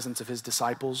in the presence of his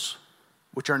disciples,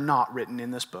 which are not written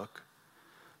in this book,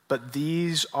 but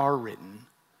these are written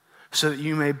so that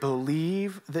you may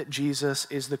believe that Jesus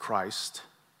is the Christ,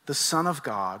 the Son of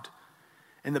God,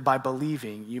 and that by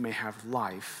believing you may have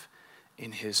life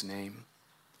in his name."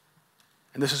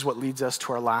 And this is what leads us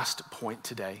to our last point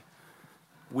today.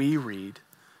 We read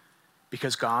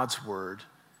because God's word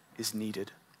is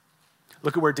needed.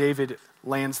 Look at where David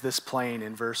lands this plane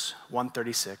in verse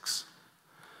 136.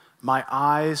 "My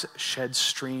eyes shed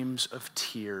streams of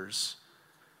tears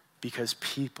because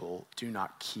people do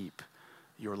not keep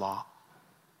your law."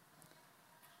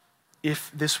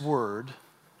 If this word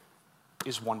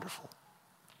is wonderful,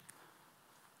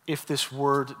 if this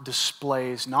word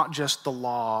displays not just the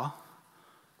law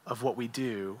of what we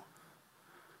do,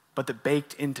 but that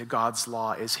baked into God's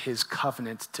law is his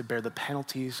covenant to bear the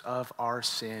penalties of our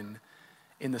sin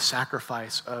in the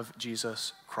sacrifice of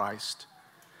Jesus Christ,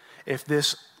 if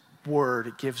this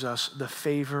word gives us the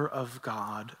favor of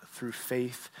God through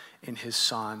faith in his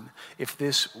Son, if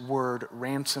this word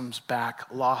ransoms back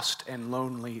lost and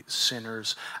lonely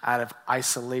sinners out of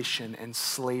isolation and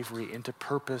slavery into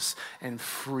purpose and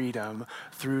freedom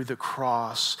through the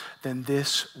cross, then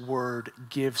this word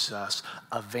gives us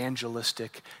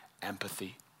evangelistic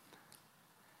empathy.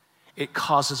 It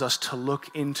causes us to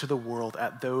look into the world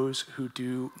at those who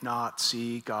do not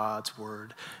see God's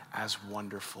word as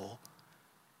wonderful,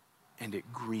 and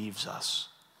it grieves us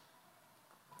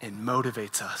and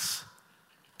motivates us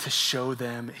to show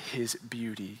them his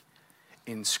beauty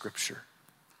in Scripture.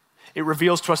 It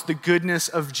reveals to us the goodness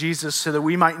of Jesus so that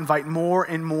we might invite more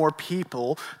and more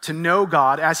people to know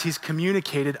God as he's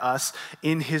communicated us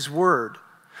in his word.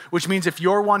 Which means if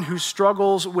you're one who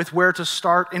struggles with where to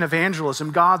start in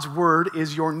evangelism, God's word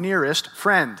is your nearest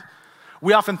friend.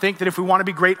 We often think that if we want to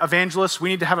be great evangelists, we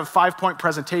need to have a 5-point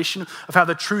presentation of how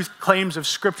the truth claims of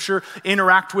Scripture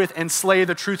interact with and slay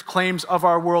the truth claims of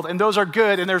our world. And those are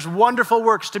good, and there's wonderful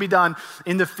works to be done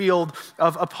in the field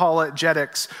of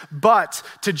apologetics. But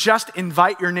to just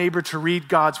invite your neighbor to read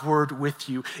God's word with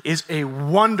you is a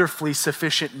wonderfully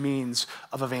sufficient means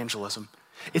of evangelism.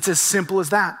 It's as simple as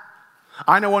that.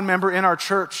 I know one member in our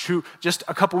church who just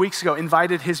a couple weeks ago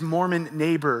invited his Mormon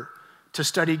neighbor to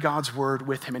study God's word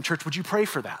with him. And church, would you pray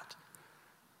for that?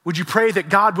 Would you pray that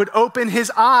God would open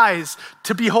his eyes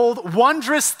to behold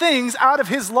wondrous things out of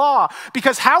his law?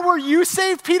 Because how were you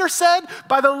saved, Peter said?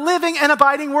 By the living and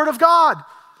abiding word of God.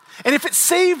 And if it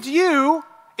saved you,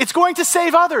 it's going to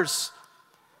save others.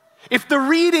 If the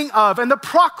reading of and the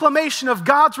proclamation of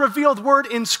God's revealed word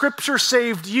in Scripture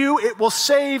saved you, it will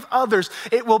save others.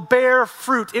 It will bear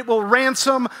fruit. It will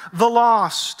ransom the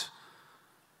lost.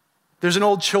 There's an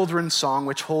old children's song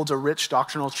which holds a rich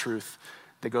doctrinal truth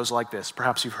that goes like this.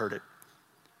 Perhaps you've heard it.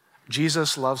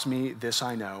 Jesus loves me, this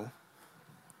I know,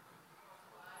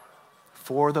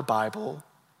 for the Bible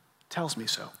tells me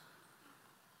so.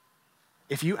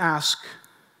 If you ask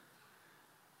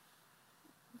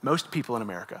most people in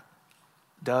America,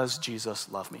 does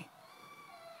Jesus love me?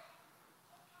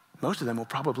 Most of them will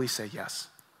probably say yes.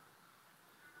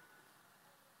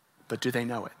 But do they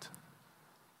know it?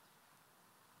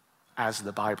 As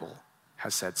the Bible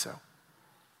has said so.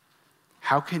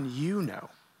 How can you know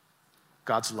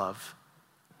God's love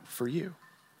for you?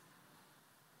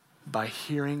 By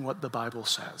hearing what the Bible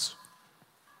says.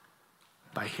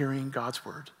 By hearing God's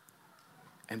word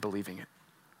and believing it.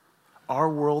 Our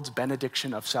world's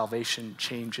benediction of salvation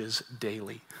changes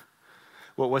daily.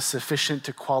 What was sufficient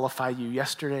to qualify you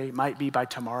yesterday might be by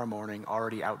tomorrow morning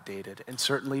already outdated, and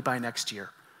certainly by next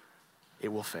year, it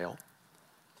will fail.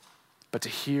 But to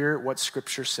hear what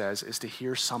Scripture says is to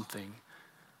hear something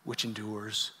which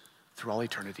endures through all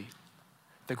eternity.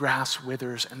 The grass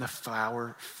withers and the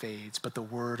flower fades, but the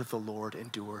word of the Lord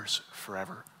endures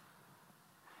forever.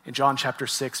 In John chapter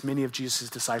 6, many of Jesus'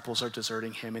 disciples are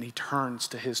deserting him, and he turns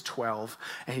to his 12,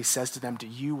 and he says to them, do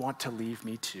you want to leave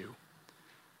me too?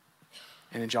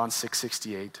 And in John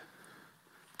 6:68,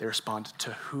 they respond,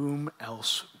 to whom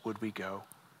else would we go?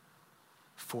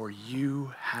 For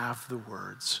you have the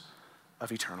words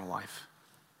of eternal life.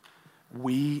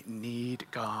 We need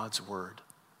God's word,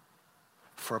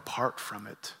 for apart from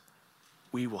it,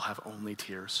 we will have only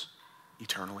tears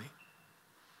eternally.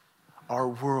 Our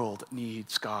world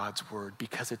needs God's word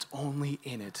because it's only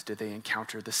in it do they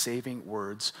encounter the saving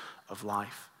words of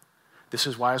life. This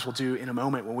is why, as we'll do in a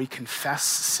moment, when we confess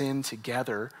sin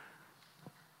together,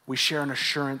 we share an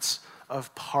assurance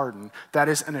of pardon. That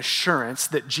is an assurance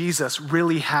that Jesus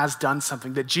really has done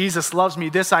something, that Jesus loves me.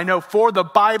 This I know, for the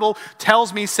Bible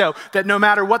tells me so, that no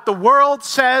matter what the world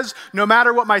says, no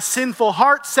matter what my sinful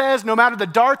heart says, no matter the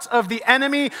darts of the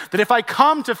enemy, that if I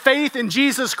come to faith in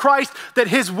Jesus Christ, that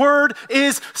his word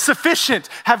is sufficient.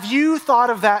 Have you thought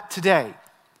of that today?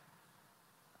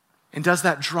 And does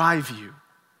that drive you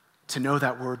to know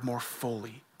that word more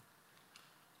fully?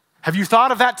 Have you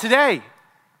thought of that today?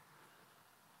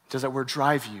 Does that word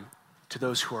drive you to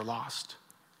those who are lost?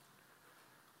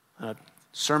 A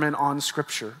sermon on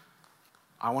Scripture.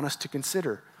 I want us to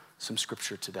consider some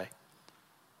Scripture today.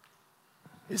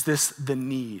 Is this the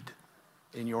need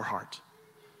in your heart?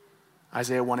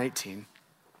 Isaiah 1:18.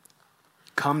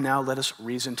 Come now, let us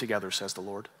reason together, says the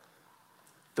Lord.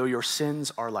 Though your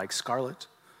sins are like scarlet,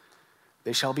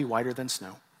 they shall be whiter than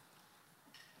snow.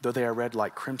 Though they are red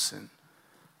like crimson,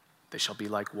 they shall be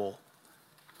like wool.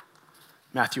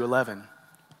 Matthew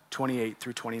 11:28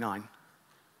 through 29.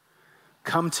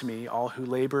 Come to me, all who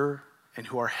labor and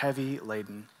who are heavy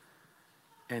laden,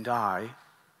 and I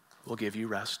will give you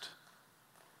rest.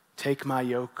 Take my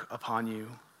yoke upon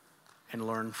you and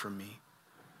learn from me,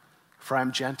 For I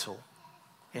am gentle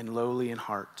and lowly in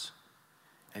heart,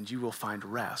 and you will find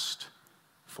rest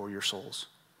for your souls.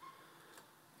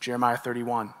 Jeremiah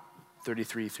 31,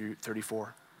 33 through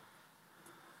 34.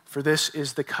 For this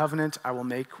is the covenant I will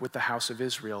make with the house of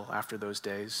Israel after those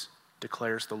days,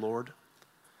 declares the Lord.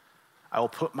 I will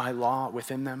put my law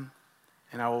within them,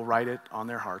 and I will write it on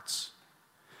their hearts.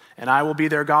 And I will be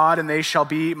their God, and they shall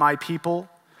be my people.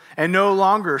 And no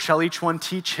longer shall each one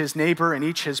teach his neighbor and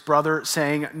each his brother,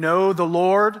 saying, Know the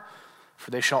Lord,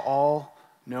 for they shall all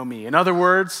know me. In other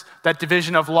words, that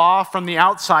division of law from the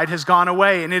outside has gone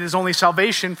away, and it is only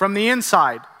salvation from the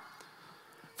inside.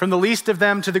 From the least of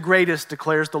them to the greatest,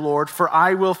 declares the Lord, for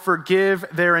I will forgive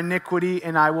their iniquity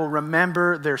and I will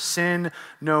remember their sin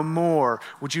no more.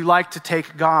 Would you like to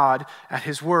take God at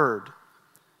his word?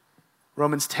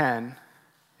 Romans 10,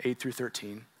 8 through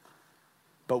 13.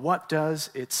 But what does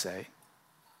it say?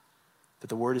 That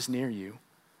the word is near you,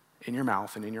 in your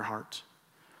mouth and in your heart.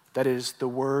 That is the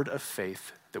word of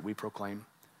faith that we proclaim.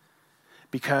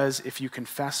 Because if you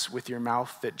confess with your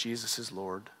mouth that Jesus is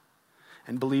Lord,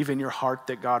 and believe in your heart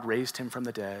that God raised him from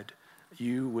the dead,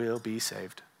 you will be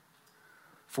saved.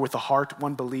 For with the heart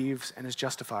one believes and is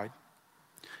justified,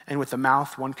 and with the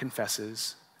mouth one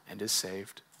confesses and is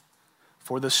saved.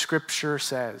 For the scripture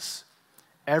says,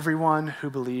 everyone who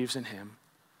believes in him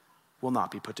will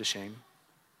not be put to shame.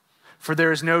 For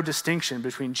there is no distinction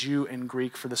between Jew and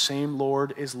Greek, for the same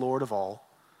Lord is Lord of all,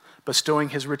 bestowing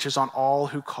his riches on all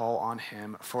who call on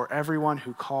him. For everyone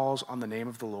who calls on the name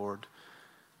of the Lord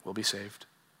will be saved.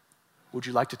 Would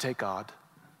you like to take God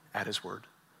at his word?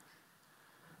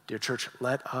 Dear church,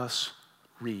 let us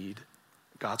read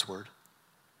God's word.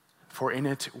 For in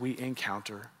it we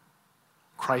encounter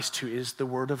Christ, who is the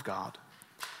word of God,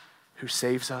 who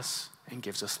saves us and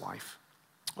gives us life.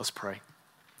 Let's pray.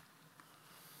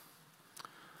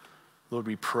 Lord,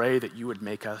 we pray that you would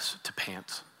make us to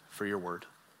pant for your word.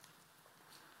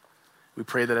 We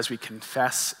pray that as we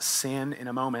confess sin in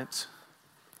a moment,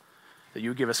 that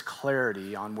you give us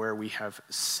clarity on where we have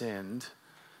sinned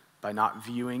by not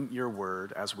viewing your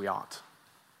word as we ought.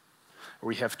 Or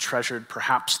we have treasured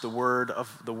perhaps the word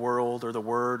of the world or the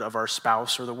word of our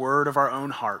spouse or the word of our own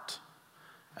heart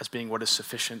as being what is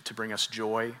sufficient to bring us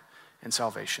joy and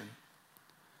salvation.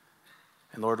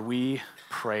 And Lord, we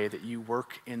pray that you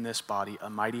work in this body a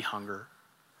mighty hunger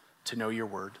to know your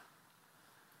word.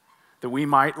 That we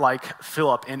might, like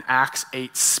Philip in Acts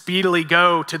 8, speedily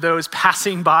go to those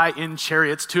passing by in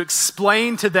chariots to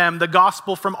explain to them the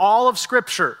gospel from all of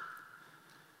Scripture,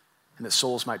 and that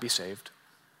souls might be saved.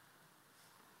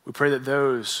 We pray that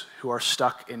those who are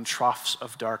stuck in troughs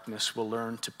of darkness will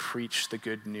learn to preach the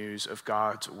good news of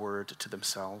God's word to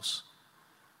themselves.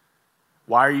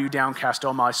 Why are you downcast,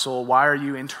 O my soul? Why are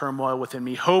you in turmoil within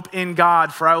me? Hope in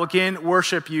God, for I will again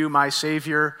worship you, my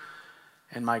Savior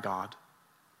and my God.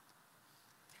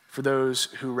 For those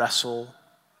who wrestle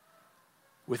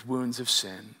with wounds of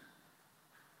sin,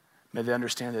 may they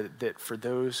understand that for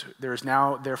those, there is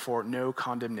now therefore no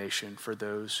condemnation for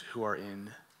those who are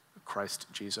in Christ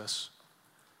Jesus.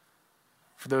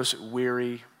 For those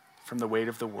weary from the weight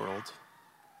of the world,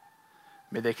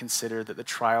 may they consider that the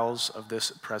trials of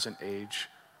this present age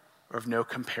are of no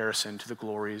comparison to the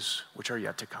glories which are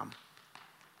yet to come.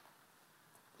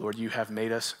 Lord, you have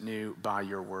made us new by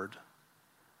your word.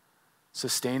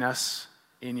 Sustain us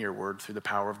in your word through the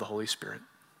power of the Holy Spirit.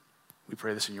 We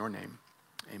pray this in your name.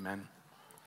 Amen.